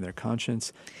 not to mention their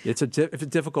conscience. It's a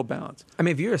difficult balance. I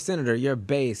mean, if you're a senator, your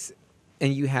base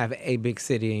and you have a big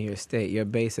city in your state, your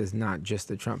base is not just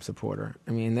a Trump supporter.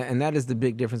 I mean, and that is the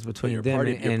big difference between them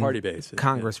and party base,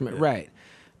 congressmen, right?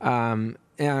 And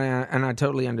I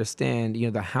totally understand,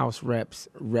 the House reps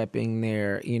repping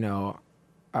their,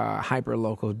 hyper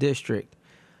local district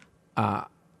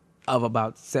of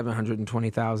about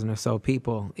 720,000 or so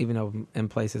people. Even though in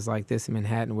places like this in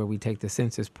Manhattan, where we take the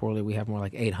census poorly, we have more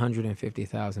like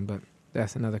 850,000. But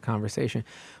that's another conversation.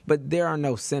 But there are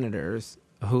no senators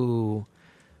who,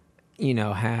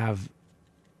 have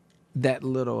that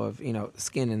little of,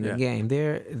 skin in the game.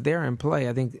 They're in play.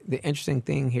 I think the interesting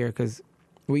thing here, because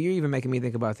you're even making me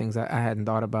think about things I hadn't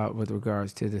thought about with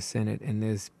regards to the Senate and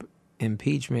this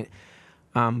impeachment.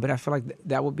 But I feel like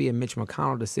that would be a Mitch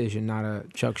McConnell decision, not a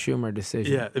Chuck Schumer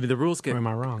decision. Yeah, I mean, the rules Or am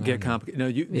I wrong? get complicated. No,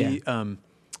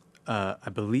 I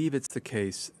believe it's the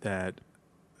case that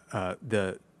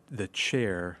the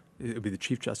chair, it would be the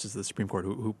Chief Justice of the Supreme Court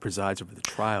who presides over the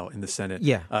trial in the Senate,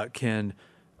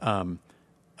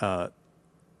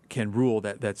 can rule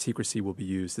that secrecy will be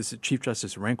used. This is, Chief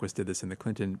Justice Rehnquist did this in the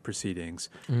Clinton proceedings,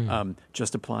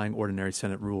 just applying ordinary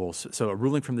Senate rules. So a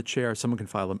ruling from the chair, someone can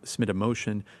submit a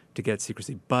motion to get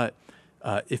secrecy. But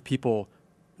if people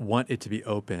want it to be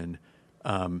open,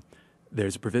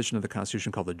 there's a provision of the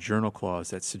Constitution called the Journal Clause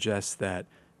that suggests that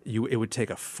it would take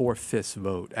a 4/5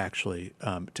 vote actually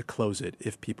to close it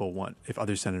if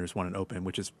other senators want it open,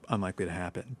 which is unlikely to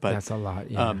happen. But that's a lot.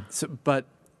 Yeah.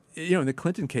 In the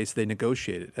Clinton case, they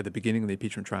negotiated at the beginning of the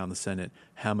impeachment trial in the Senate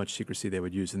how much secrecy they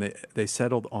would use, and they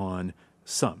settled on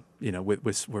some,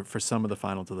 for some of the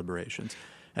final deliberations.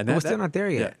 And we're still not there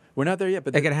yet. Yeah, we're not there yet,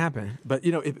 but it could happen. But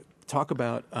talk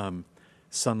about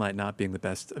sunlight not being the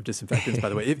best of disinfectants. By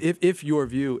the way, if your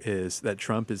view is that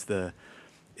Trump is the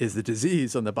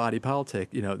disease on the body politic,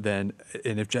 then,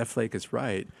 and if Jeff Flake is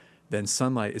right, then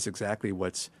sunlight is exactly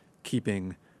what's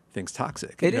keeping things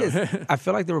toxic. It is. I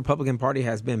feel like the Republican Party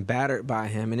has been battered by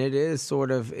him, and it is sort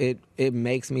of it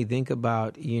makes me think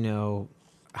about,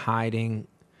 hiding,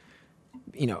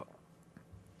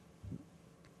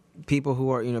 people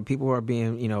who are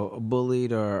being,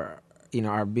 bullied or,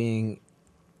 are being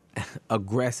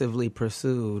aggressively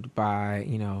pursued by,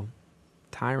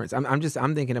 tyrants.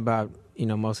 I'm thinking about,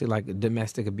 mostly like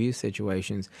domestic abuse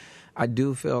situations. I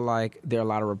do feel like there are a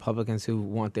lot of Republicans who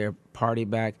want their party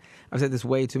back. I've said this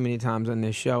way too many times on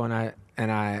this show,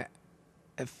 and I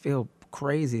feel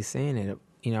crazy saying it.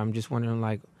 I'm just wondering,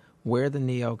 like, where are the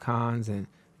neocons, and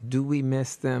do we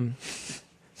miss them?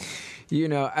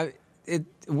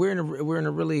 We're in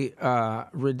a really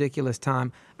ridiculous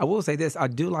time. I will say this: I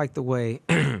do like the way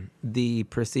the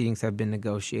proceedings have been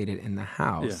negotiated in the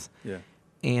House. Yeah.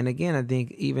 And again, I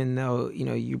think even though,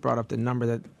 you brought up the number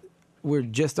that we're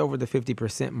just over the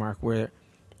 50% mark where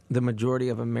the majority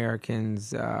of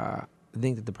Americans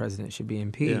think that the president should be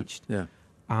impeached. Yeah.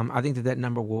 I think that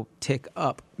number will tick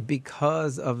up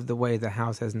because of the way the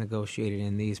House has negotiated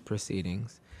in these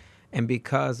proceedings. And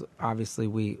because, obviously,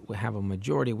 we have a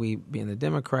majority, we being the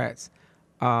Democrats,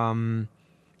 more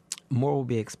will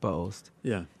be exposed.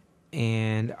 Yeah.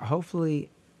 And hopefully,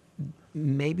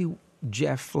 maybe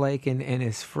Jeff Flake and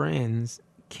his friends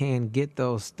can get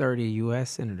those 30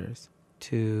 U.S. senators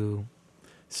to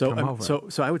come over.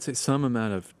 So I would say some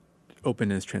amount of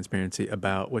openness, transparency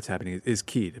about what's happening is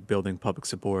key to building public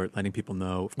support, letting people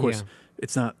know. Of course,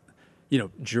 it's not,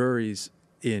 juries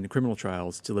in criminal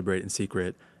trials deliberate in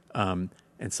secret, and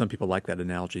some people like that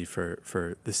analogy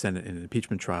for the Senate in an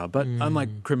impeachment trial. But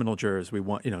unlike criminal jurors, we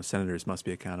want, senators must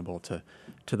be accountable to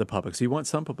the public. So you want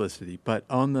some publicity. But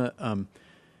on the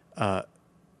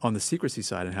secrecy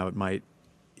side and how it might,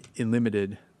 in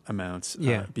limited amounts,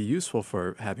 be useful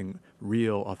for having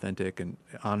real, authentic, and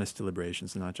honest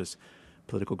deliberations and not just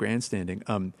political grandstanding.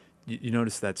 You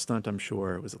noticed that stunt, I'm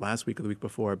sure, was it last week or the week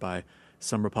before, by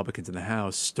some Republicans in the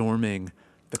House storming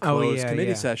the closed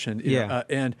committee session.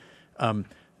 It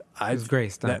was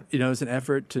great stunt. It was an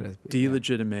effort to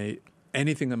delegitimate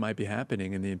anything that might be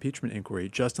happening in the impeachment inquiry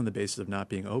just on the basis of not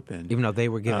being open. Even though they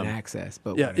were given access.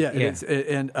 But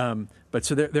but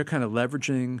so they're kind of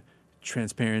leveraging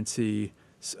transparency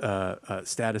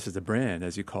status as a brand,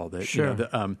 as you called it. Sure.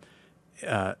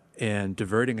 And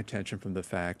diverting attention from the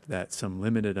fact that some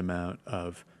limited amount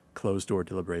of closed-door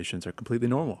deliberations are completely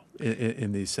normal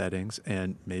in these settings,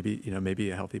 and maybe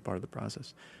a healthy part of the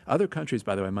process. Other countries,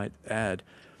 by the way, I might add,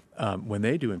 when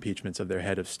they do impeachments of their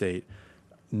head of state,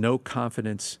 no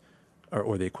confidence,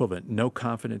 or the equivalent, no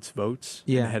confidence votes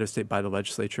in the head of state by the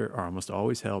legislature are almost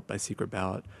always held by secret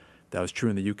ballot. That was true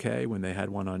in the UK when they had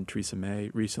one on Theresa May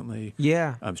recently.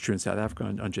 Yeah. It was true in South Africa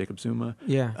on Jacob Zuma.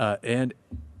 Yeah. And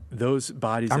those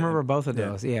bodies... I remember both of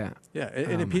those, Yeah,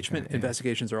 and impeachment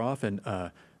investigations are often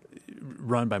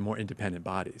run by more independent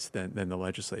bodies than the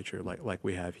legislature, like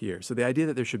we have here. So the idea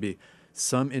that there should be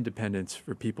some independence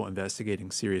for people investigating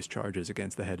serious charges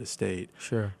against the head of state,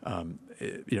 Sure.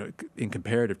 In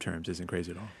comparative terms, isn't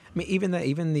crazy at all. I mean, even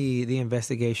the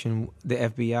investigation, the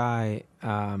FBI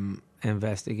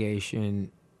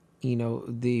investigation,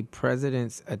 the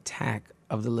president's attack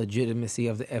of the legitimacy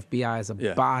of the FBI as a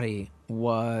body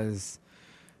was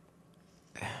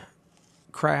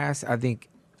crass, I think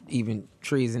even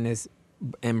treasonous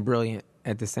and brilliant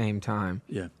at the same time.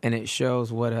 Yeah. And it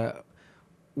shows what a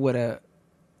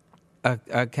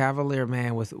cavalier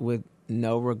man with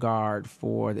no regard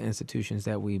for the institutions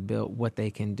that we built, what they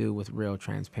can do with real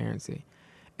transparency.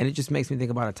 And it just makes me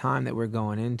think about a time that we're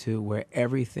going into where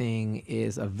everything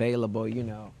is available,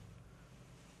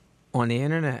 on the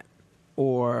internet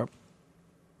or,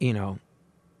 when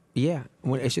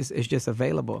it's just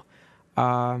available.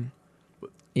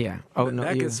 Yeah. Oh no.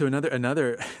 That gets to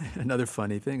another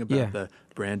funny thing about the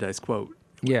Brandeis quote.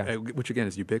 Yeah. Which again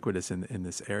is ubiquitous in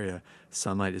this area.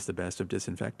 Sunlight is the best of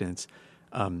disinfectants.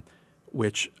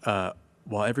 Which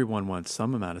while everyone wants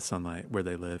some amount of sunlight where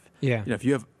they live, if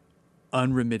you have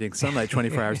unremitting sunlight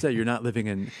 24 hours a day, you're not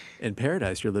living in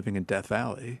paradise. You're living in Death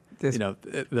Valley.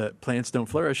 The plants don't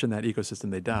flourish in that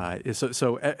ecosystem; they die.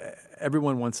 So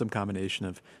everyone wants some combination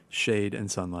of shade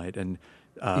and sunlight. And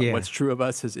what's true of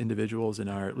us as individuals in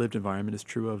our lived environment is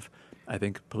true of, I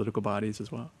think, political bodies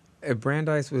as well.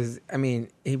 Brandeis was,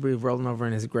 he'd be rolling over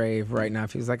in his grave right now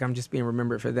if he was like, I'm just being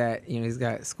remembered for that. He's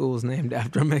got schools named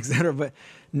after him, et cetera. But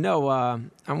no,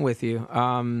 I'm with you.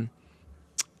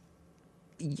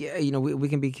 We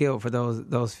can be killed for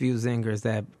those few zingers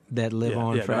that live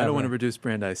on forever. I don't want to reduce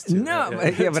Brandeis to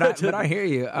but I hear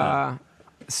you.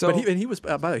 So, but he was,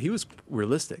 by the way, he was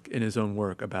realistic in his own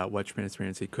work about what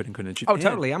transparency could and couldn't achieve. Oh,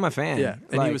 totally. I'm a fan. Yeah,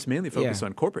 and he was mainly focused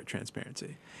on corporate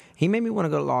transparency. He made me want to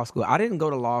go to law school. I didn't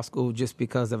go to law school just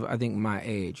because of, I think, my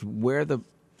age.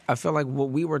 I feel like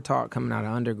what we were taught coming out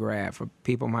of undergrad for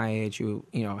people my age who,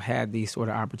 had these sort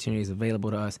of opportunities available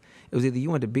to us, it was either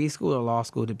you went to B school or law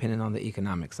school depending on the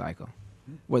economic cycle.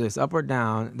 Whether it's up or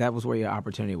down, that was where your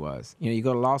opportunity was. You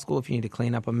go to law school if you need to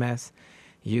clean up a mess.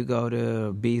 You go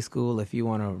to B school if you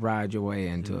want to ride your way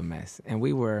into a mess. And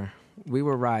we were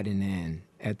riding in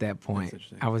at that point.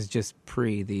 I was just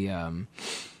pre the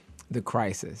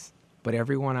crisis. But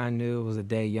everyone I knew was a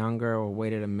day younger or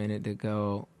waited a minute to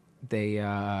go. They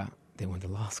went to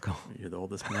law school. You're the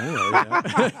oldest one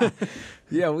I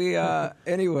know.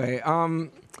 Anyway,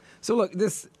 so look,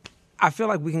 I feel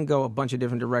like we can go a bunch of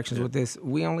different directions with this.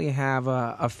 We only have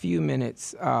a few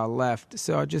minutes left.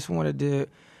 So I just want to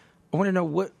know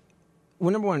well,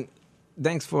 number one,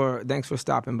 thanks for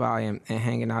stopping by and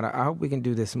hanging out. I hope we can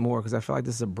do this more because I feel like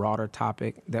this is a broader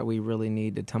topic that we really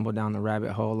need to tumble down the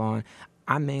rabbit hole on.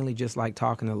 I mainly just like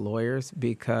talking to lawyers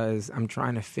because I'm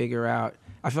trying to figure out,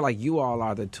 I feel like you all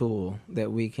are the tool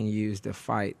that we can use to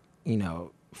fight,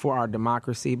 for our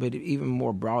democracy, but even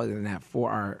more broadly than that, for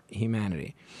our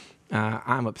humanity.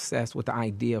 I'm obsessed with the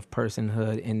idea of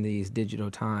personhood in these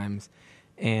digital times.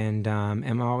 And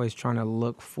I'm always trying to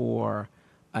look for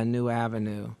a new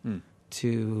avenue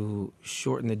to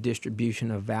shorten the distribution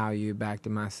of value back to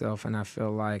myself. And I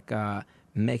feel like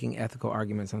making ethical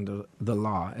arguments under the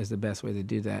law is the best way to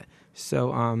do that.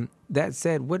 So that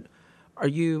said,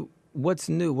 what's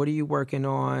new? What are you working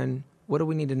on? What do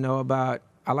we need to know about?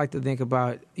 I like to think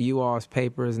about you all's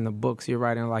papers and the books you're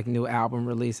writing, like new album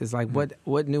releases. Like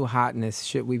what new hotness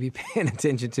should we be paying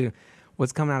attention to?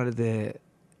 What's coming out of the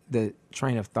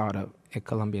train of thought at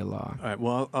Columbia Law? All right.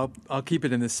 Well, I'll keep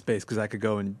it in this space because I could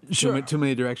go in too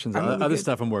many directions. Other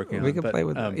stuff I'm working on. We can play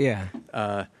with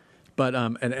that. But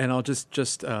I'll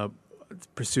just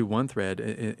pursue one thread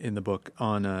in the book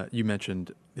on. You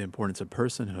mentioned the importance of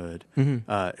personhood.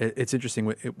 Mm-hmm. It's interesting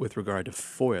with regard to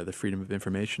FOIA, the Freedom of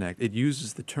Information Act. It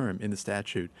uses the term in the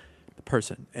statute,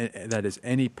 person. That is,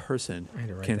 any person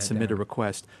can submit a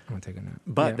request. I'm gonna take a note.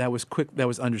 But that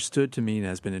was understood to mean,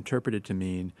 has been interpreted to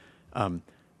mean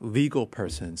legal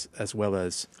persons as well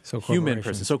as human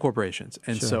persons, so corporations,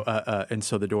 and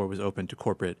so the door was open to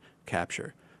corporate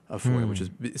capture of FOIA, which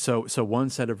is so one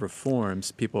set of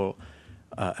reforms people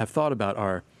have thought about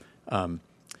are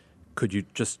could you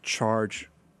just charge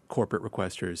corporate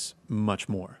requesters much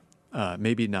more?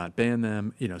 Maybe not ban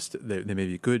them. There may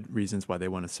be good reasons why they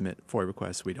want to submit FOIA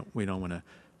requests. We don't want to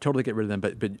totally get rid of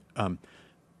them.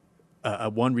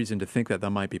 But one reason to think that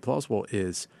might be plausible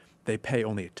is they pay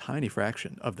only a tiny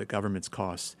fraction of the government's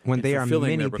costs when they are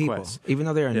many people. Requests. Even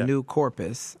though they're a new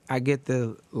corpus, I get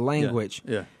the language.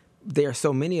 Yeah. There are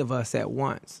so many of us at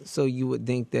once, so you would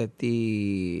think that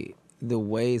the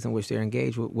ways in which they're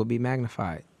engaged would be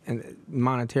magnified. and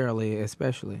monetarily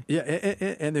especially. Yeah,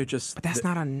 and they're just. But that's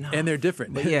not enough. And they're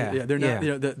different. But yeah, they're not.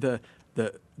 yeah. You know,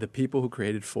 the people who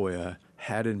created FOIA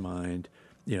had in mind,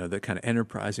 you know, the kind of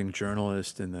enterprising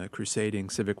journalist and the crusading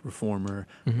civic reformer.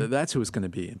 That's who is going to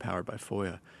be empowered by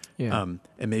FOIA. Yeah.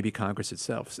 And maybe Congress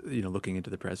itself, you know, looking into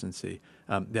the presidency.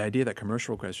 The idea that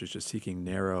commercial requesters just seeking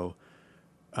narrow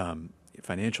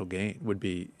financial gain would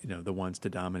be, you know, the ones to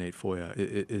dominate FOIA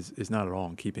is not at all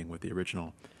in keeping with the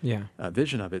original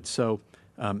vision of it. So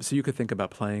you could think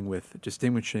about playing with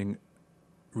distinguishing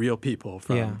real people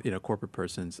from you know, corporate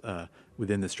persons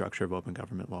within the structure of open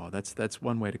government law. That's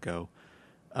one way to go.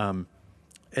 And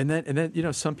then you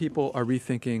know, some people are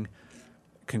rethinking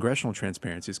congressional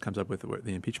transparency. This comes up with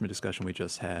the impeachment discussion we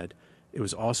just had. It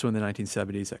was also in the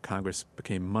 1970s that Congress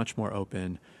became much more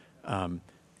open,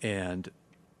 and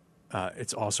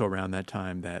it's also around that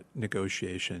time that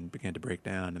negotiation began to break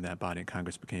down, and that body in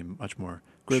Congress became much more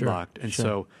gridlocked.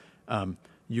 So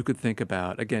you could think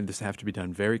about, again, this have to be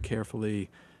done very carefully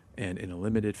and in a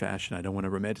limited fashion. I don't want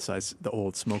to romanticize the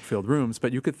old smoke-filled rooms,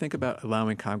 but you could think about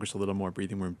allowing Congress a little more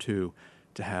breathing room, too,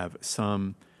 to have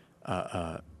some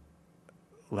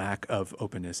lack of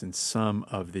openness in some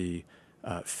of the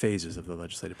phases of the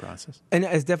legislative process. And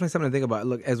it's definitely something to think about.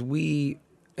 Look, as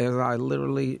I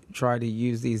literally try to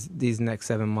use these next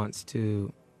 7 months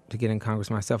to get in Congress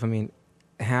myself, I mean,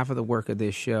 half of the work of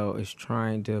this show is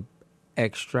trying to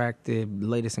extract the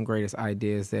latest and greatest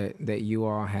ideas that you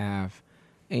all have,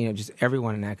 and, you know, just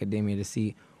everyone in academia, to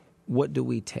see what do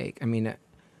we take. I mean,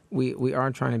 we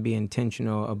are trying to be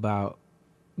intentional about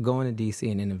going to D.C.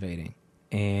 and innovating.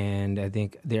 And I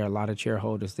think there are a lot of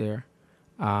chairholders there.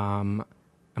 I'm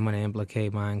going to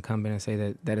implicate my incumbent and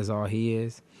say that is all he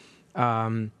is.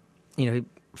 You know, he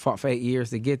fought for 8 years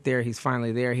to get there. He's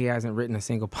finally there. He hasn't written a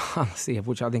single policy, of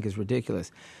which I think is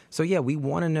ridiculous. So, yeah, we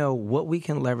want to know what we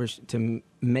can leverage to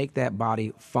make that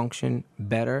body function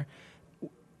better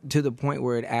to the point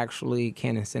where it actually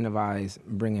can incentivize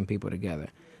bringing people together.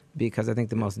 Because I think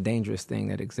the most dangerous thing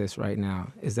that exists right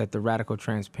now is that the radical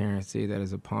transparency that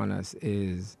is upon us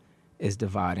is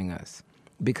dividing us.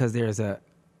 Because there's a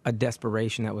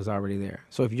desperation that was already there.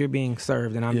 So if you're being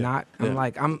served and I'm not,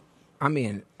 I'm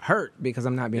being hurt because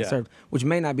I'm not being served, which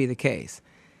may not be the case.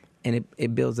 And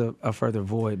it builds a further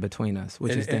void between us,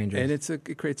 which is dangerous. And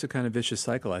it creates a kind of vicious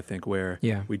cycle, I think, where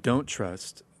we don't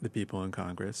trust the people in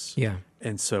Congress. Yeah.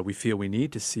 And so we feel we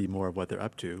need to see more of what they're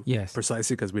up to. Yes.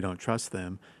 Precisely because we don't trust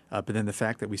them. But then the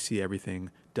fact that we see everything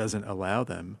doesn't allow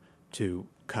them to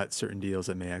cut certain deals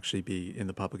that may actually be in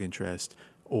the public interest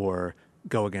or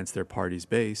go against their party's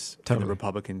base in the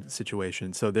Republican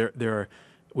situation. So there are,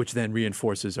 which then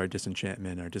reinforces our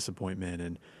disenchantment, our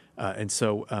disappointment, and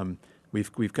so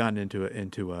we've gotten into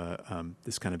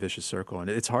this kind of vicious circle, and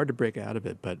it's hard to break out of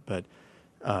it. But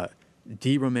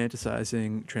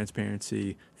de-romanticizing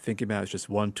transparency, thinking about it as just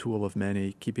one tool of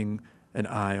many, keeping an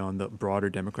eye on the broader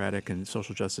democratic and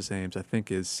social justice aims, I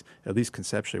think is at least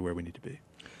conceptually where we need to be.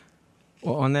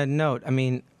 Well, on that note, I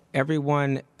mean,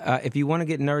 everyone, if you want to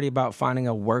get nerdy about finding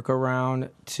a workaround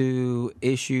to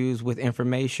issues with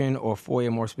information or FOIA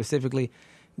more specifically,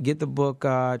 get the book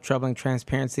Troubling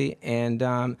Transparency, and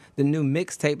the new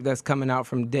mixtape that's coming out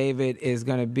from David is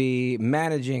going to be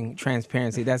Managing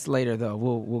Transparency. That's later, though.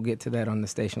 We'll get to that on the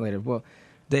station later. Well,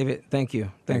 David, thank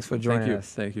you. Thanks for joining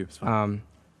us. Thank you. It's fun.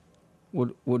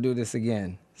 We'll do this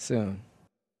again soon.